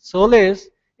seeking solace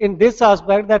in this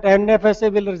aspect that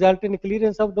NFSA will result in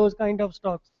clearance of those kind of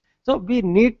stocks. So we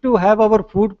need to have our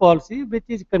food policy which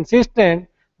is consistent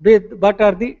with what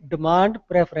are the demand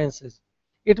preferences.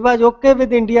 It was okay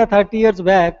with India 30 years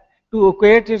back to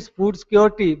equate its food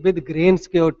security with grain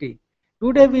security.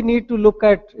 Today we need to look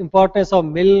at importance of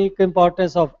milk,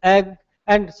 importance of egg,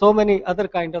 and so many other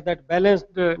kind of that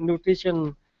balanced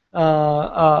nutrition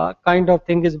kind of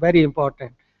thing is very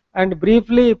important. And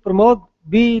briefly, Pramod,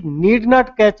 we need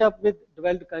not catch up with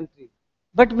developed countries,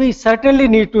 but we certainly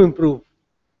need to improve.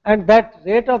 And that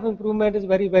rate of improvement is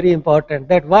very, very important.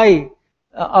 That's why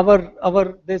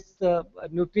our this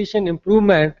nutrition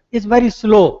improvement is very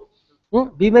slow.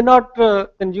 We may not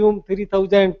consume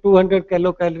 3,200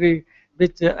 kilocalorie,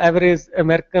 which average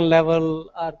American level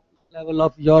or level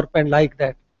of Europe and like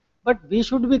that. But we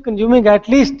should be consuming at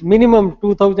least minimum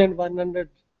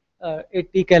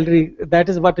 2,180 calorie. That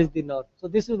is what is the norm. So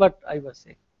this is what I was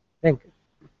saying. Thank you.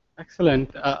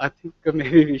 Excellent. I think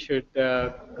maybe we should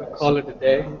call it a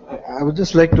day. I would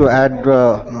just like to add.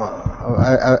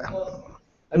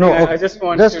 I just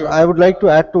want to. I would like to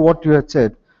add to what you had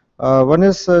said. One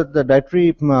is the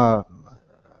dietary.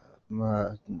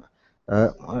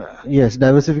 Yes,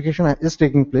 diversification is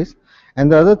taking place,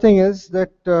 and the other thing is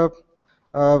that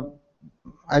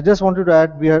I just wanted to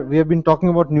add. We have been talking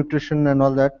about nutrition and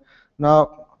all that.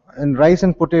 Now, in rice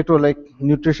and potato, like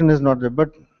nutrition is not there,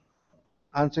 but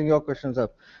answering your questions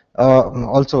up.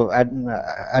 Also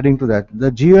adding to that,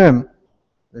 the GM,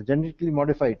 the genetically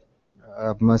modified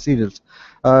cereals,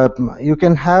 you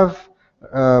can have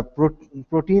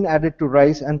protein added to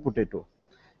rice and potato.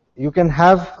 You can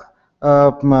have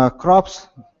crops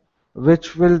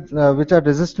which are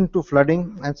resistant to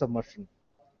flooding and submersion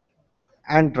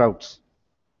and droughts.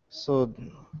 So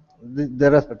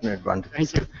there are certain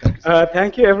advantages. Thank you.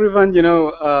 Thank you, everyone,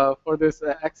 for this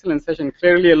excellent session.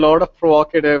 Clearly a lot of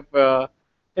provocative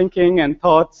thinking and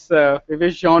thoughts. We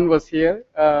wish John was here.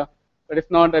 But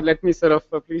if not, let me sort of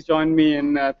please join me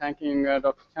in thanking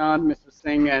Dr. Chand, Mr.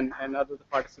 Singh, and other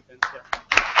participants. Yeah.